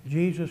that,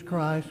 Jesus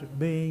Christ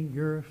being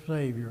your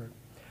Savior?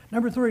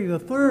 Number three, the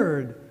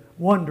third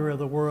wonder of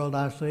the world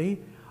I see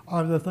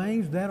are the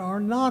things that are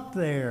not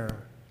there.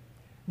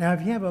 Now,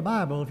 if you have a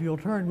Bible, if you'll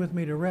turn with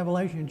me to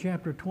Revelation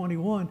chapter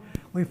 21,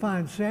 we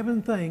find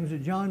 7 things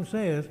that John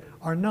says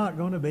are not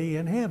going to be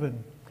in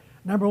heaven.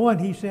 Number 1,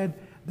 he said,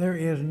 there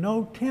is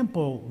no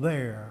temple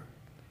there.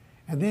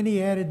 And then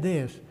he added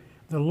this,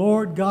 the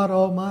Lord God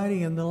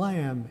Almighty and the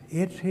Lamb,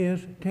 it's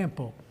his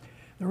temple.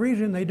 The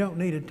reason they don't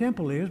need a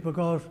temple is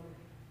because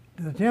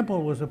the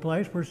temple was a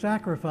place where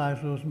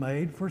sacrifice was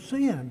made for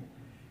sin.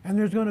 And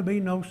there's going to be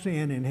no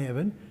sin in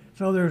heaven,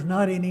 so there's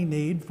not any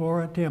need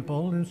for a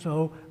temple, and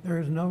so there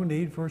is no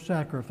need for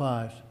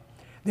sacrifice.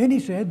 Then he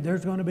said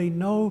there's going to be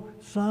no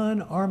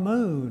sun or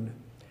moon.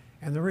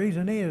 And the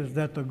reason is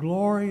that the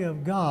glory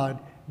of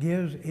God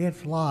gives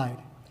its light.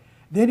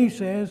 Then he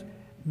says,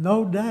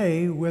 no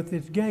day with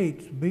its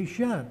gates be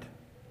shut.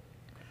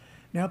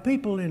 Now,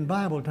 people in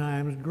Bible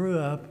times grew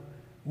up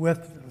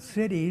with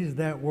cities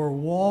that were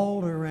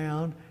walled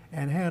around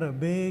and had a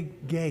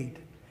big gate.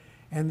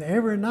 And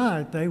every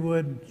night they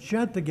would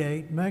shut the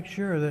gate, make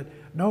sure that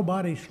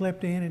nobody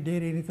slipped in and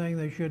did anything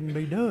they shouldn't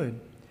be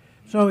doing.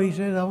 So he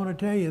says, I want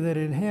to tell you that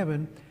in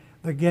heaven,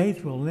 the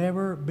gates will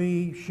never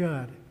be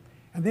shut.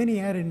 And then he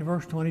added in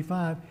verse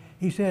 25,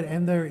 he said,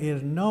 and there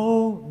is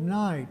no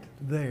night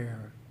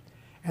there.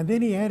 And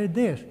then he added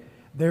this,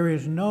 there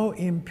is no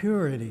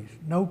impurities,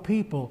 no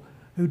people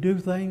who do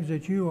things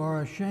that you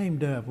are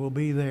ashamed of will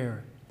be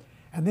there.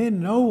 And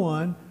then no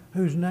one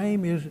whose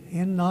name is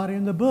not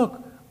in the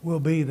book will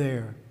be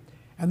there.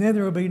 And then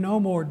there will be no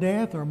more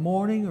death or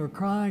mourning or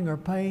crying or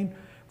pain,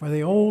 for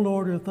the old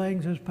order of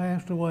things has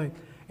passed away.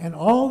 And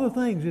all the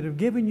things that have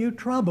given you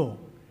trouble,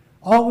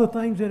 all the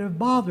things that have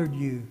bothered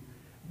you,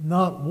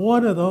 not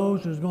one of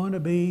those is going to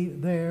be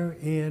there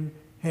in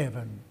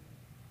heaven.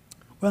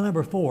 Well,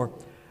 number 4,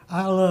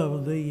 I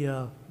love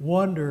the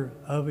wonder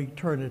of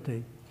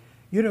eternity.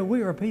 You know,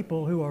 we are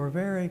people who are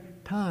very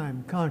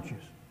time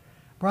conscious.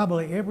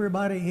 Probably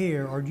everybody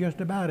here, or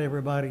just about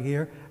everybody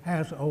here,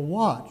 has a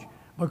watch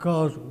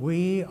because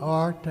we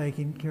are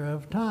taking care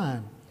of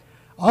time.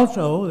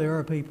 Also, there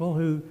are people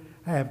who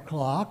have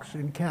clocks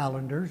and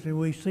calendars, and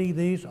we see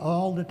these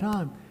all the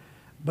time.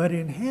 But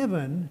in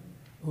heaven,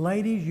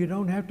 ladies, you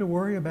don't have to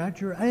worry about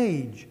your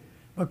age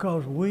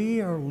because we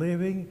are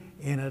living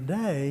in a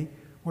day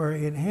where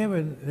in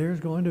heaven there's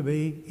going to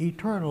be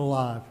eternal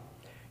life.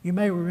 You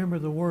may remember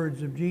the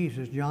words of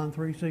Jesus, John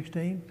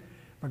 3:16.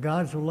 For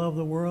God so loved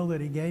the world that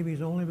he gave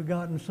his only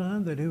begotten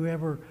Son, that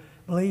whoever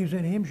believes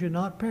in him should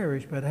not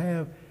perish, but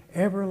have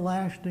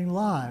everlasting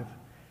life.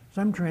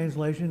 Some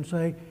translations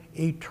say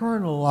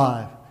eternal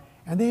life.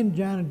 And then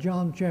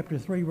John chapter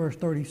 3, verse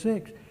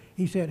 36,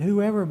 he said,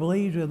 whoever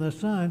believes in the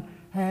Son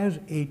has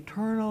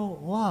eternal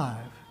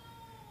life.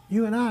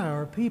 You and I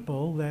are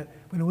people that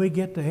when we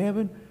get to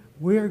heaven,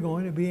 we're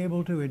going to be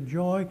able to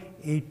enjoy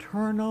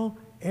eternal,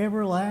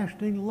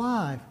 everlasting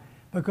life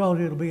because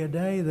it'll be a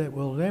day that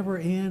will never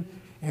end.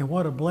 And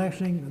what a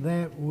blessing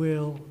that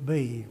will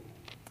be.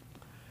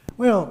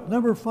 Well,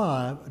 number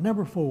 5,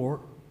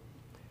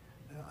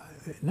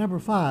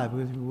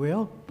 if you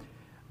will,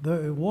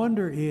 the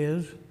wonder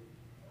is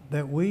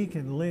that we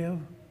can live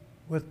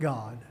with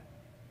God.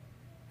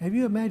 Have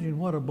you imagined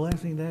what a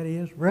blessing that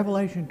is?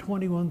 Revelation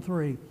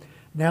 21:3.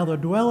 Now the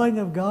dwelling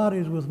of God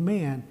is with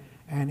men,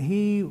 and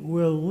he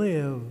will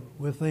live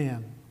with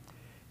them.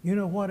 You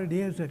know what it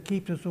is that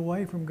keeps us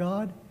away from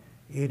God?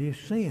 It is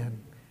sin.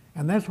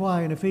 And that's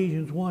why in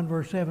Ephesians 1,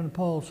 verse 7,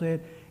 Paul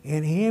said,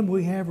 in him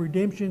we have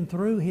redemption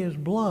through his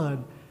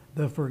blood,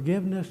 the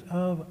forgiveness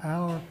of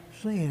our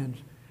sins.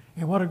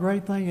 And what a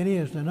great thing it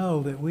is to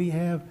know that we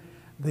have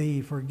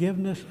the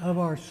forgiveness of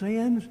our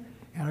sins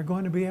and are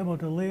going to be able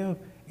to live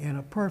in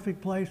a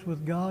perfect place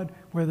with God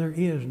where there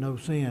is no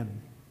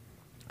sin.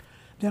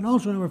 Then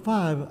also number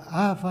 5,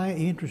 I find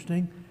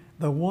interesting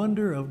the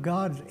wonder of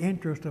God's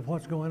interest of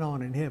what's going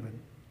on in heaven.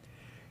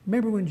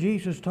 Remember when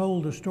Jesus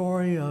told the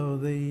story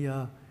of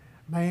the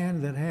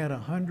man that had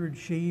 100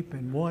 sheep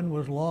and one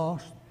was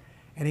lost,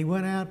 and he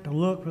went out to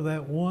look for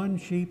that one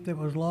sheep that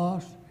was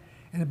lost,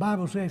 and the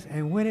Bible says,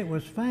 and when it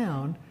was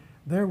found,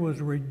 there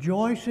was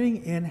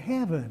rejoicing in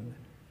heaven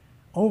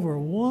over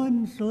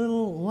one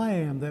little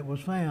lamb that was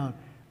found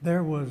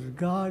there was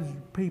God's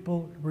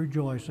people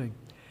rejoicing.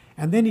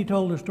 And then he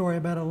told a story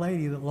about a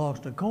lady that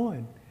lost a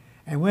coin.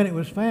 And when it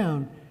was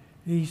found,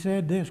 he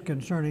said this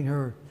concerning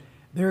her: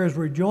 there is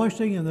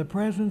rejoicing in the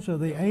presence of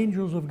the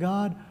angels of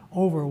God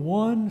over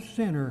one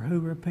sinner who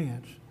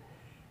repents.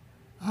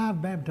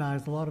 I've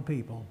baptized a lot of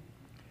people.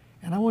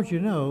 And I want you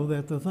to know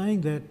that the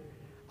thing that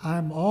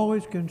I'm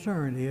always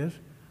concerned is,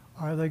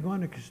 are they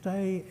going to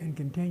stay and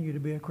continue to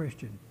be a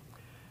Christian?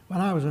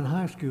 When I was in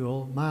high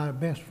school, my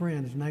best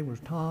friend's name was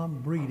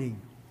Tom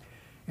Breeding.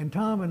 And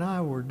Tom and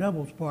I were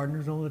doubles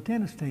partners on the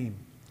tennis team.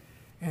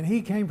 And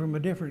he came from a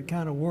different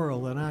kind of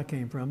world than I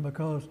came from,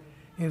 because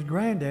his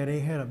granddaddy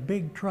had a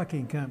big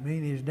trucking company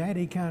and his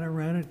daddy kind of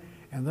ran it,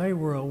 and they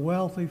were a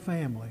wealthy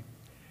family.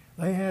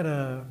 They had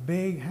a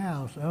big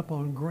house up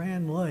on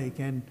Grand Lake,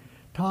 and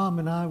Tom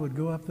and I would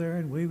go up there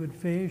and we would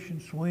fish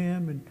and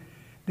swim and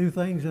do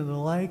things in the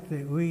lake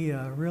that we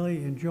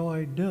really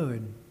enjoyed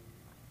doing.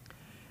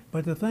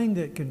 But the thing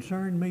that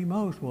concerned me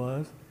most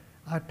was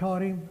I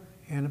taught him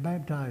and I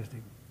baptized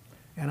him.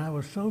 And I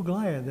was so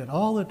glad that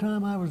all the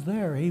time I was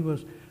there, he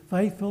was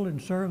faithful and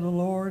served the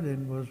Lord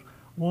and was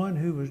one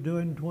who was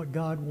doing what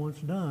God wants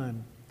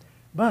done.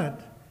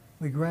 But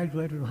we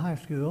graduated from high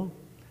school.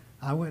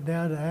 I went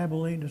down to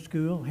Abilene to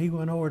school. He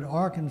went over to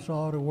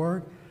Arkansas to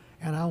work.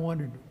 And I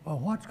wondered, well,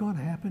 what's going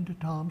to happen to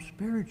Tom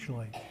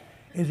spiritually?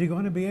 Is he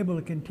going to be able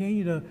to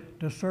continue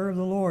to serve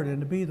the Lord and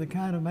to be the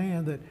kind of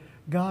man that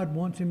God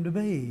wants him to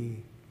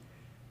be?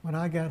 When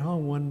I got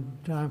home one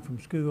time from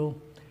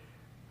school,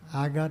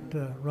 I got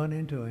to run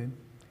into him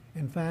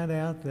and found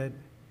out that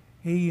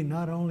he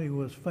not only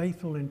was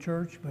faithful in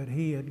church, but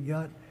he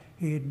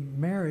had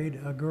married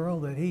a girl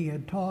that he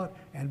had taught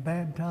and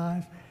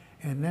baptized,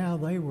 and now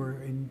they were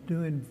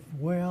doing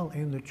well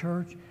in the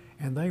church,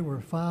 and they were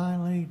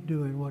finally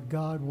doing what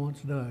God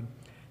wants done.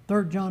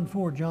 3 John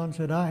 4, John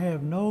said, I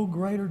have no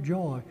greater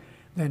joy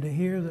than to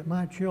hear that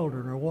my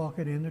children are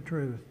walking in the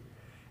truth.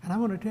 And I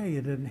want to tell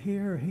you, to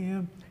hear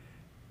him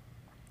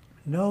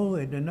know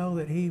and to know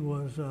that he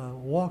was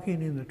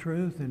walking in the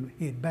truth, and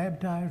he had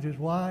baptized his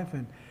wife,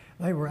 and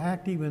they were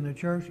active in the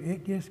church,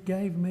 it just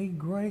gave me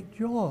great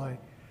joy.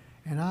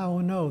 And I will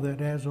know that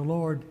as the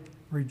Lord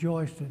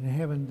rejoiced in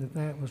heaven,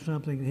 that was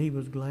something that he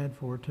was glad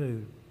for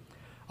too.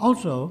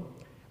 Also,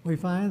 we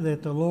find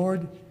that the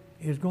Lord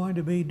is going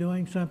to be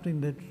doing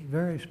something that's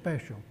very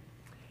special.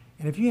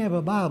 And if you have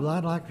a Bible,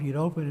 I'd like for you to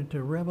open it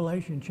to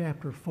Revelation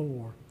chapter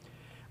 4.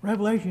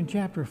 Revelation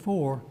chapter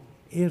 4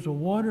 is a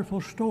wonderful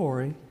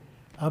story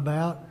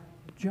about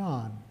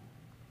John.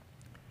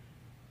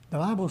 The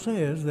Bible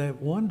says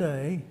that one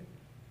day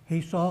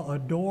he saw a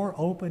door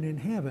open in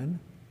heaven,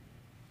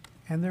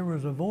 and there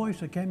was a voice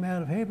that came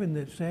out of heaven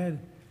that said,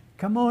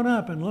 come on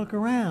up and look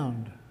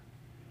around.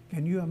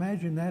 Can you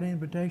imagine that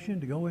invitation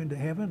to go into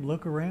heaven,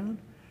 look around?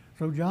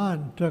 So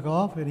John took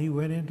off and he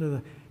went into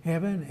the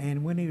heaven,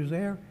 and when he was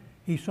there,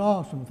 he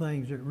saw some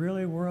things that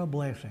really were a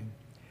blessing.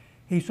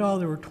 He saw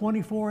there were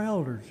 24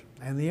 elders,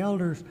 and the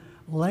elders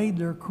laid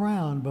their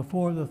crown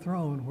before the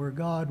throne where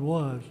God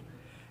was.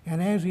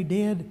 And as he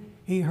did,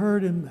 he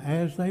heard him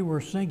as they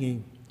were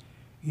singing,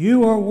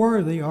 you are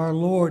worthy, our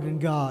Lord and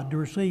God, to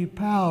receive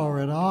power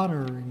and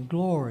honor and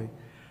glory.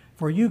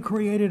 For you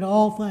created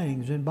all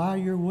things, and by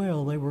your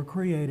will they were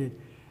created,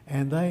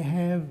 and they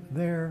have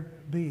their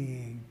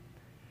being.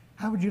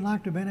 How would you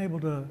like to have been able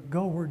to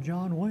go where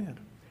John went?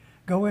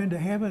 Go into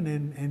heaven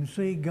and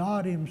see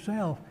God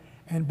himself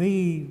and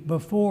be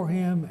before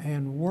him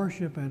and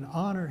worship and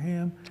honor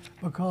him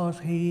because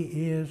he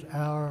is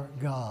our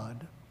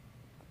God.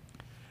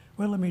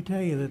 Well, let me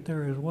tell you that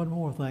there is one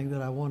more thing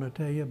that I want to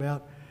tell you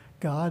about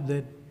God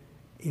that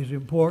is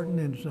important,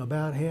 and it's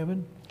about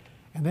heaven.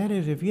 And that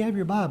is, if you have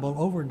your Bible,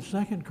 over in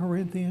 2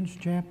 Corinthians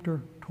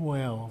chapter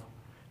 12.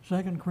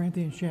 2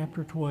 Corinthians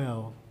chapter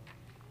 12.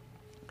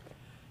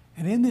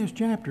 And in this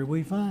chapter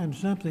we find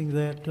something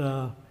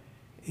that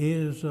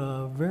is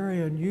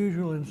very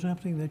unusual and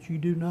something that you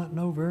do not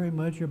know very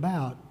much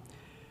about.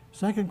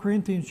 2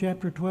 Corinthians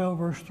chapter 12,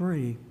 verse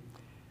 3.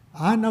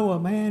 I know a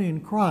man in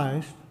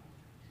Christ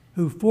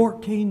who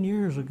 14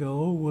 years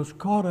ago was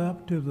caught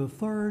up to the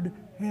third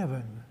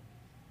heaven.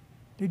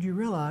 Did you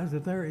realize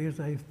that there is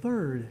a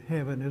third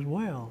heaven as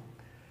well?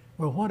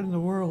 Well, what in the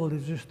world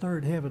is this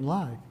third heaven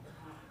like?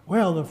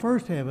 Well, the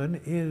first heaven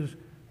is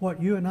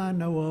what you and I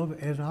know of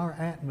as our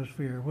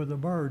atmosphere, where the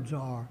birds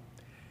are.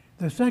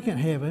 The second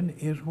heaven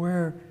is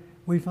where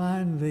we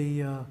find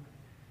the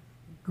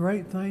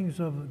great things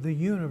of the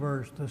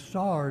universe, the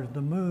stars,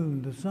 the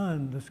moon, the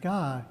sun, the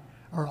sky,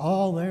 are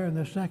all there in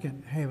the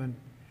second heaven.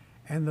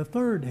 And the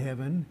third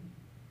heaven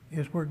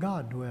is where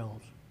God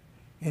dwells.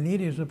 And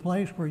it is a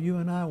place where you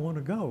and I want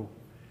to go,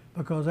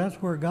 because that's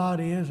where God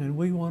is, and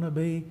we want to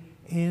be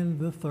in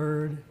the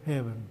third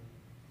heaven.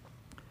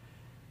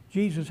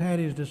 Jesus had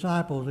his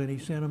disciples, and he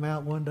sent them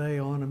out one day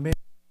on a mission.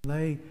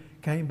 They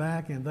came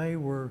back, and they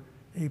were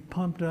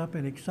pumped up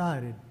and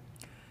excited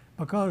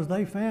because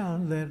they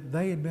found that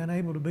they had been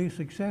able to be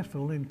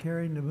successful in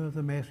carrying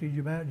the message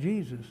about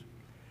Jesus.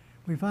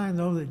 We find,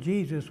 though, that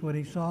Jesus, when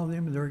he saw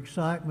them, their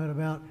excitement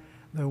about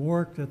the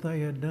work that they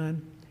had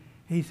done,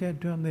 he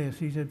said to them this.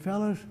 He said,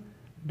 fellas,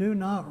 do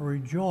not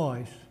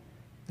rejoice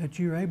that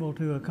you're able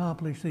to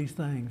accomplish these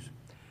things.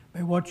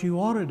 But what you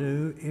ought to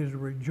do is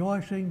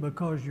rejoicing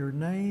because your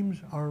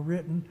names are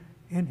written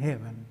in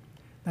heaven.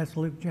 That's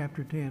Luke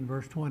chapter 10,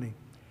 verse 20.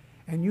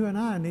 And you and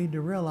I need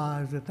to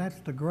realize that that's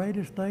the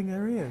greatest thing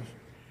there is.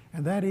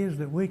 And that is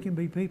that we can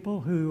be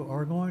people who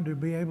are going to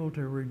be able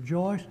to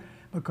rejoice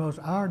because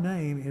our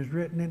name is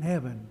written in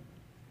heaven.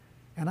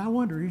 And I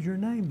wonder, is your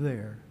name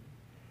there?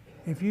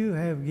 If you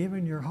have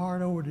given your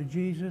heart over to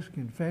Jesus,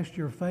 confessed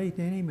your faith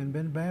in him, and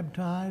been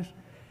baptized,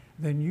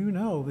 then you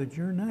know that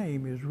your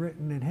name is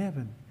written in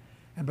heaven.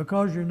 And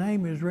because your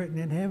name is written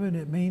in heaven,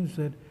 it means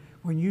that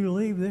when you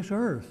leave this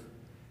earth,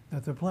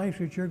 that the place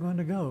that you're going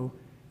to go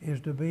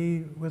is to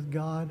be with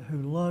God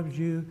who loves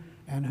you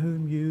and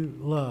whom you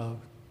love.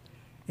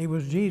 It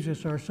was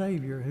Jesus, our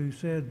Savior, who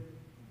said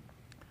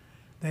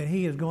that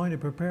he is going to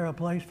prepare a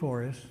place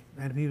for us,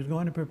 and if he was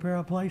going to prepare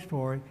a place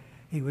for it,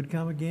 he would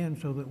come again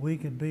so that we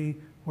could be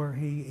where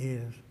he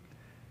is.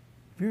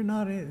 If you're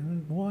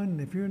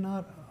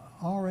not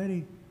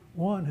already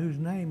one whose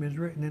name is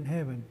written in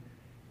heaven,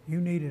 you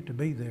need it to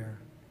be there.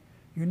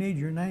 You need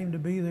your name to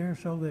be there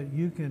so that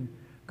you can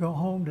go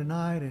home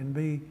tonight and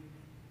be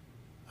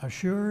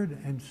assured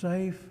and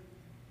safe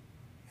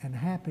and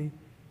happy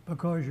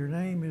because your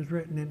name is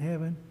written in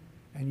heaven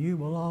and you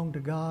belong to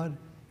God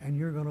and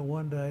you're going to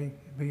one day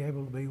be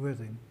able to be with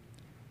him.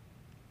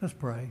 Let's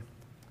pray.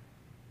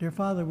 Dear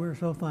Father, we're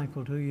so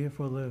thankful to you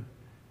for the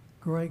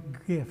great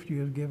gift you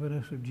have given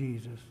us of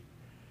Jesus.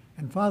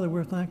 And Father,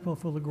 we're thankful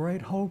for the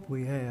great hope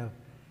we have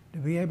to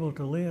be able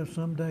to live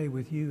someday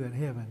with you in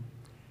heaven.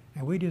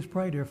 And we just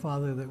pray, dear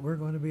Father, that we're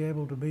going to be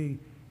able to be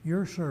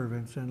your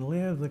servants and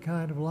live the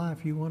kind of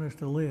life you want us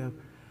to live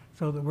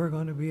so that we're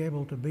going to be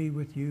able to be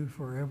with you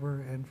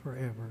forever and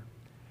forever.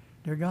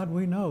 Dear God,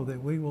 we know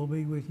that we will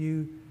be with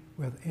you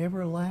with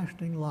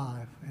everlasting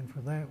life, and for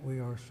that we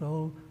are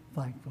so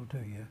thankful to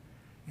you.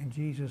 In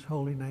Jesus'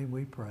 holy name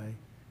we pray.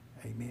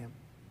 Amen.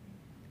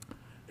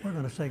 We're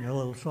going to sing a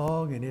little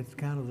song, and it's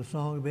kind of the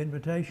song of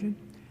invitation.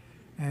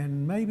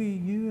 And maybe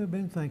you have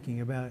been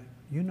thinking about,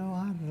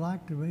 I'd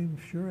like to be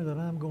sure that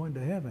I'm going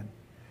to heaven.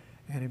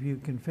 And if you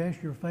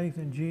confess your faith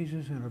in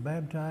Jesus and are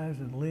baptized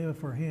and live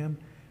for him,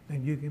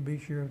 then you can be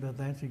sure that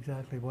that's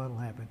exactly what will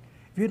happen.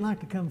 If you'd like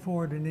to come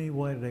forward in any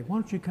way today, why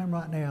don't you come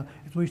right now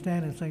as we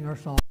stand and sing our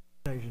song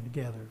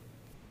together.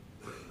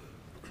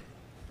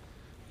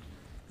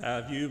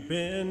 Have you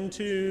been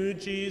to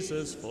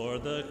Jesus for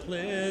the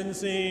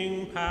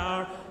cleansing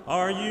power?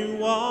 Are you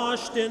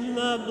washed in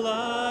the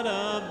blood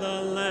of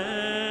the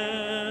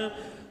Lamb?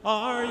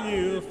 Are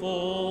you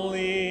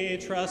fully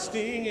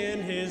trusting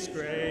in his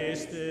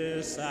grace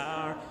this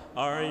hour?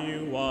 Are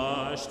you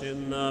washed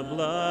in the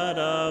blood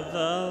of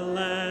the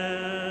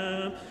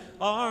Lamb?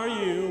 Are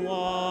you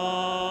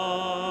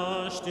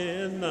washed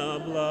in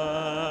the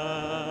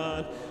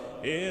blood,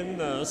 in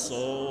the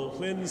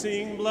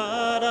soul-cleansing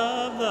blood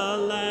of the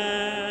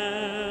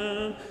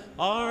Lamb?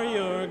 Are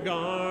your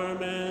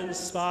garments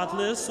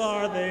spotless?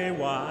 Are they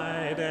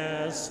white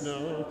as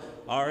snow?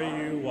 Are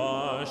you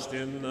washed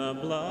in the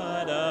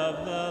blood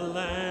of the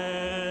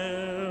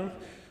Lamb?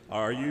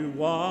 Are you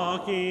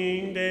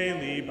walking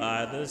daily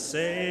by the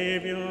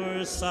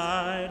Savior's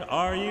side?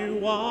 Are you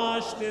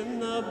washed in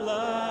the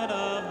blood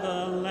of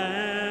the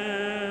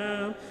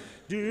Lamb?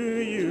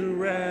 Do you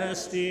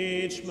rest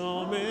each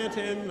moment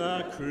in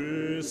the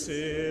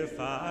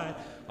crucified?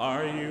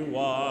 Are you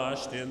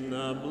washed in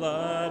the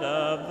blood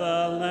of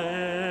the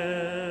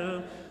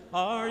Lamb?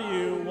 Are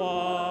you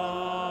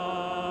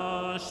washed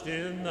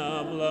in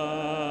the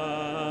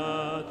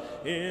blood,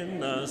 in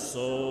the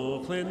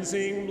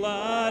soul-cleansing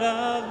blood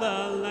of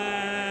the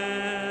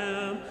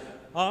Lamb?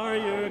 Are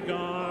your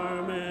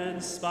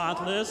garments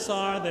spotless?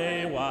 Are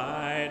they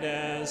white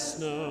as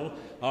snow?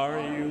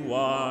 Are you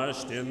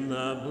washed in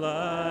the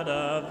blood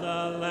of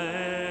the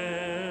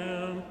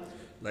Lamb?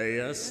 Lay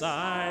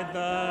aside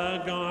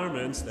the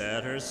garments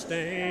that are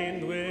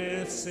stained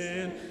with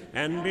sin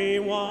and be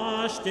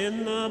washed in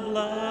the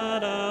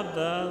blood of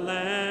the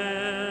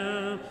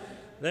Lamb.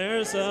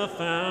 There's a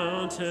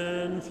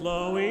fountain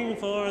flowing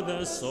for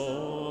the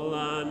soul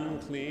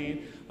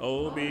unclean.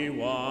 Oh, be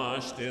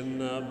washed in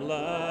the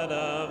blood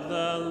of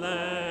the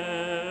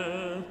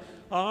Lamb.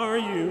 Are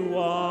you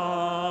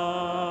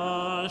washed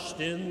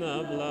in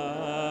the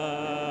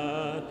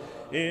blood,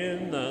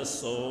 in the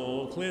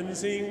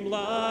soul-cleansing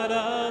blood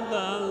of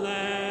the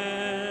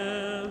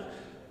Lamb?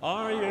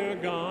 Are your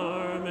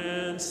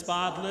garments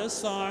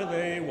spotless? Are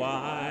they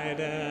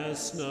white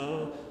as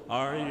snow?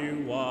 Are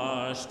you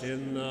washed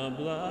in the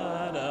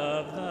blood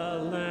of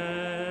the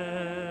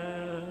Lamb?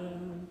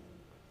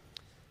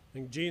 I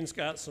think Gene's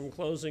got some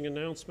closing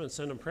announcements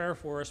and a prayer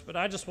for us, but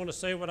I just want to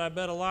say what I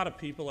bet a lot of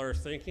people are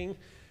thinking,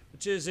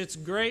 which is it's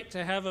great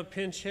to have a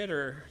pinch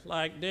hitter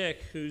like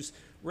Dick who's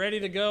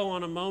ready to go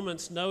on a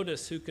moment's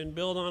notice, who can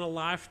build on a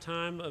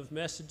lifetime of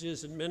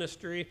messages and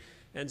ministry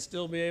and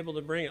still be able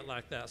to bring it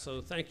like that. So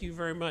thank you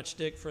very much,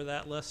 Dick, for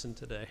that lesson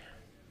today.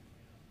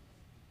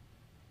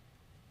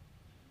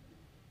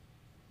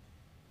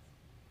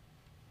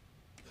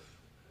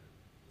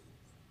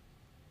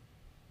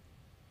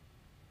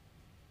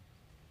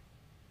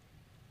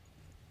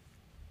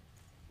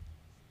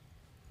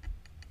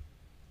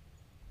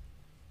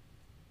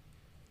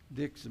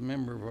 Dick's a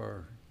member of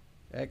our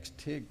Acts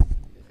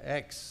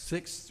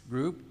 6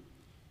 group,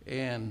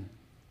 and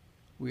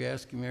we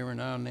ask him every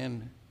now and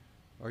then,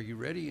 "Are you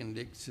ready?" And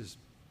Dick says,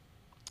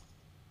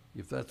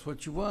 "If that's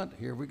what you want,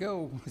 here we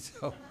go."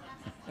 So,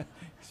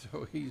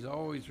 so he's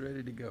always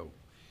ready to go.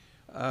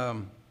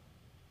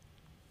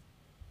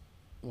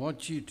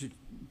 Want you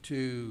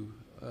to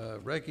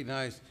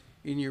recognize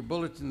in your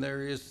bulletin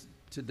there is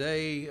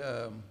today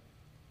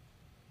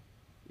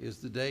is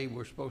the day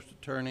we're supposed to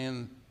turn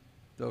in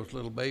those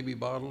little baby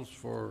bottles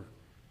for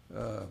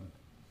the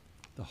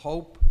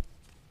Hope.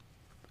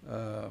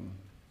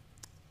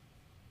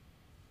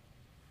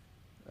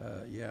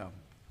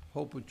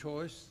 Hope of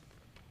Choice.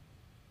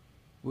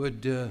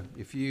 Would,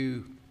 if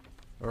you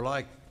are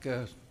like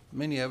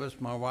many of us,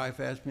 my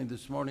wife asked me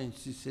this morning,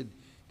 she said,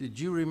 "Did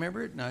you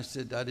remember it?" And I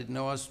said, "I didn't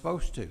know I was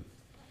supposed to."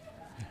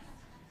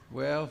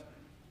 Well,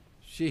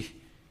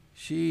 she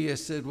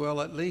said, "Well,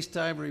 at least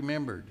I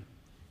remembered."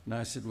 And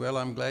I said, "Well,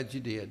 I'm glad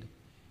you did."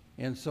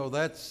 And so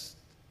that's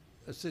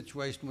a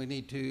situation we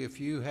need to, if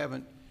you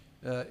haven't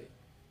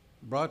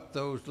brought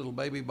those little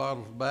baby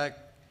bottles back,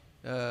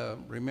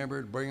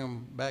 remember to bring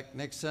them back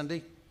next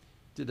Sunday.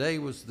 Today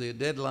was the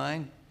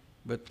deadline,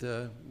 but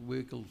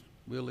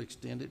we'll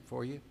extend it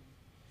for you.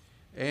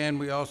 And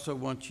we also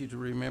want you to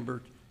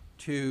remember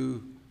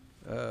to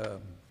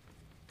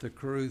the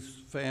Caruth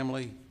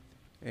family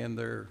and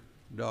their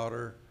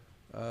daughter,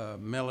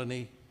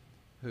 Melanie,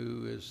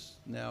 who is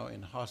now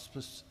in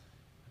hospice.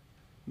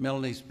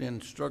 Melanie's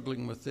been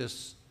struggling with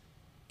this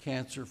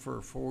cancer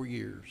for 4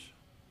 years,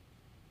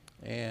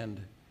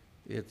 and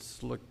it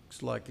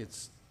looks like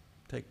it's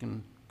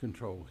taken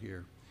control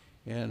here.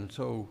 And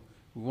so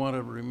we want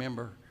to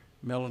remember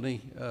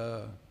Melanie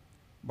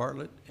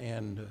Bartlett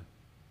and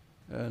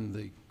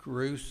the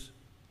Caruths,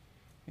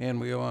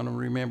 and we want to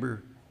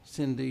remember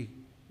Cindy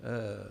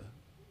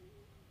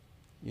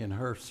in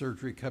her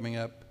surgery coming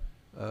up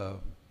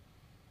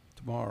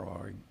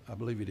tomorrow, I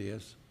believe it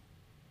is.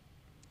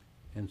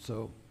 And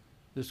so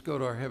let's go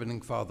to our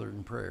Heavenly Father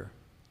in prayer.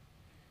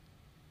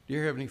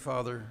 Dear Heavenly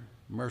Father,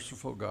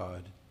 merciful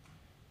God,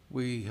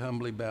 we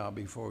humbly bow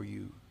before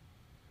you,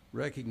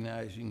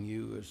 recognizing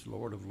you as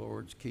Lord of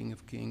Lords, King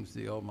of Kings,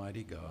 the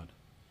Almighty God,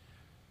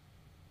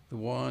 the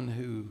one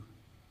who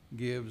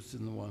gives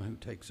and the one who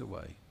takes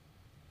away.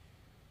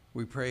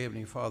 We pray,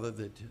 Heavenly Father,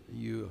 that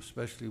you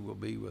especially will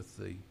be with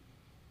the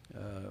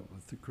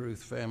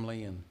Caruth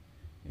family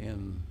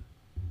and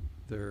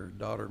their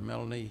daughter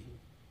Melanie,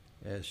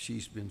 as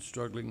she's been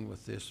struggling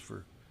with this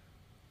for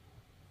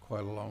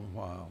quite a long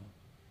while,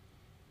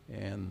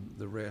 and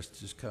the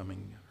rest is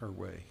coming her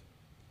way.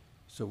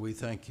 So we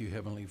thank you,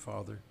 Heavenly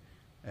Father,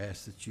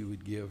 ask that you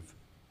would give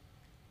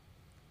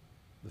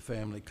the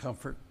family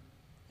comfort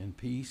and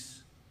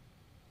peace,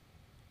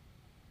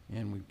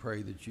 and we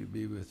pray that you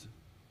be with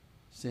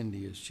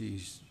Cindy as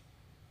she's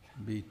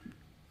be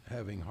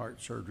having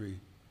heart surgery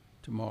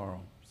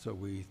tomorrow. So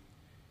we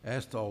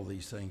asked all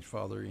these things,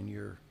 Father, in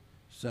your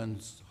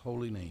Son's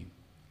holy name,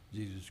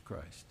 Jesus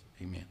Christ.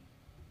 Amen.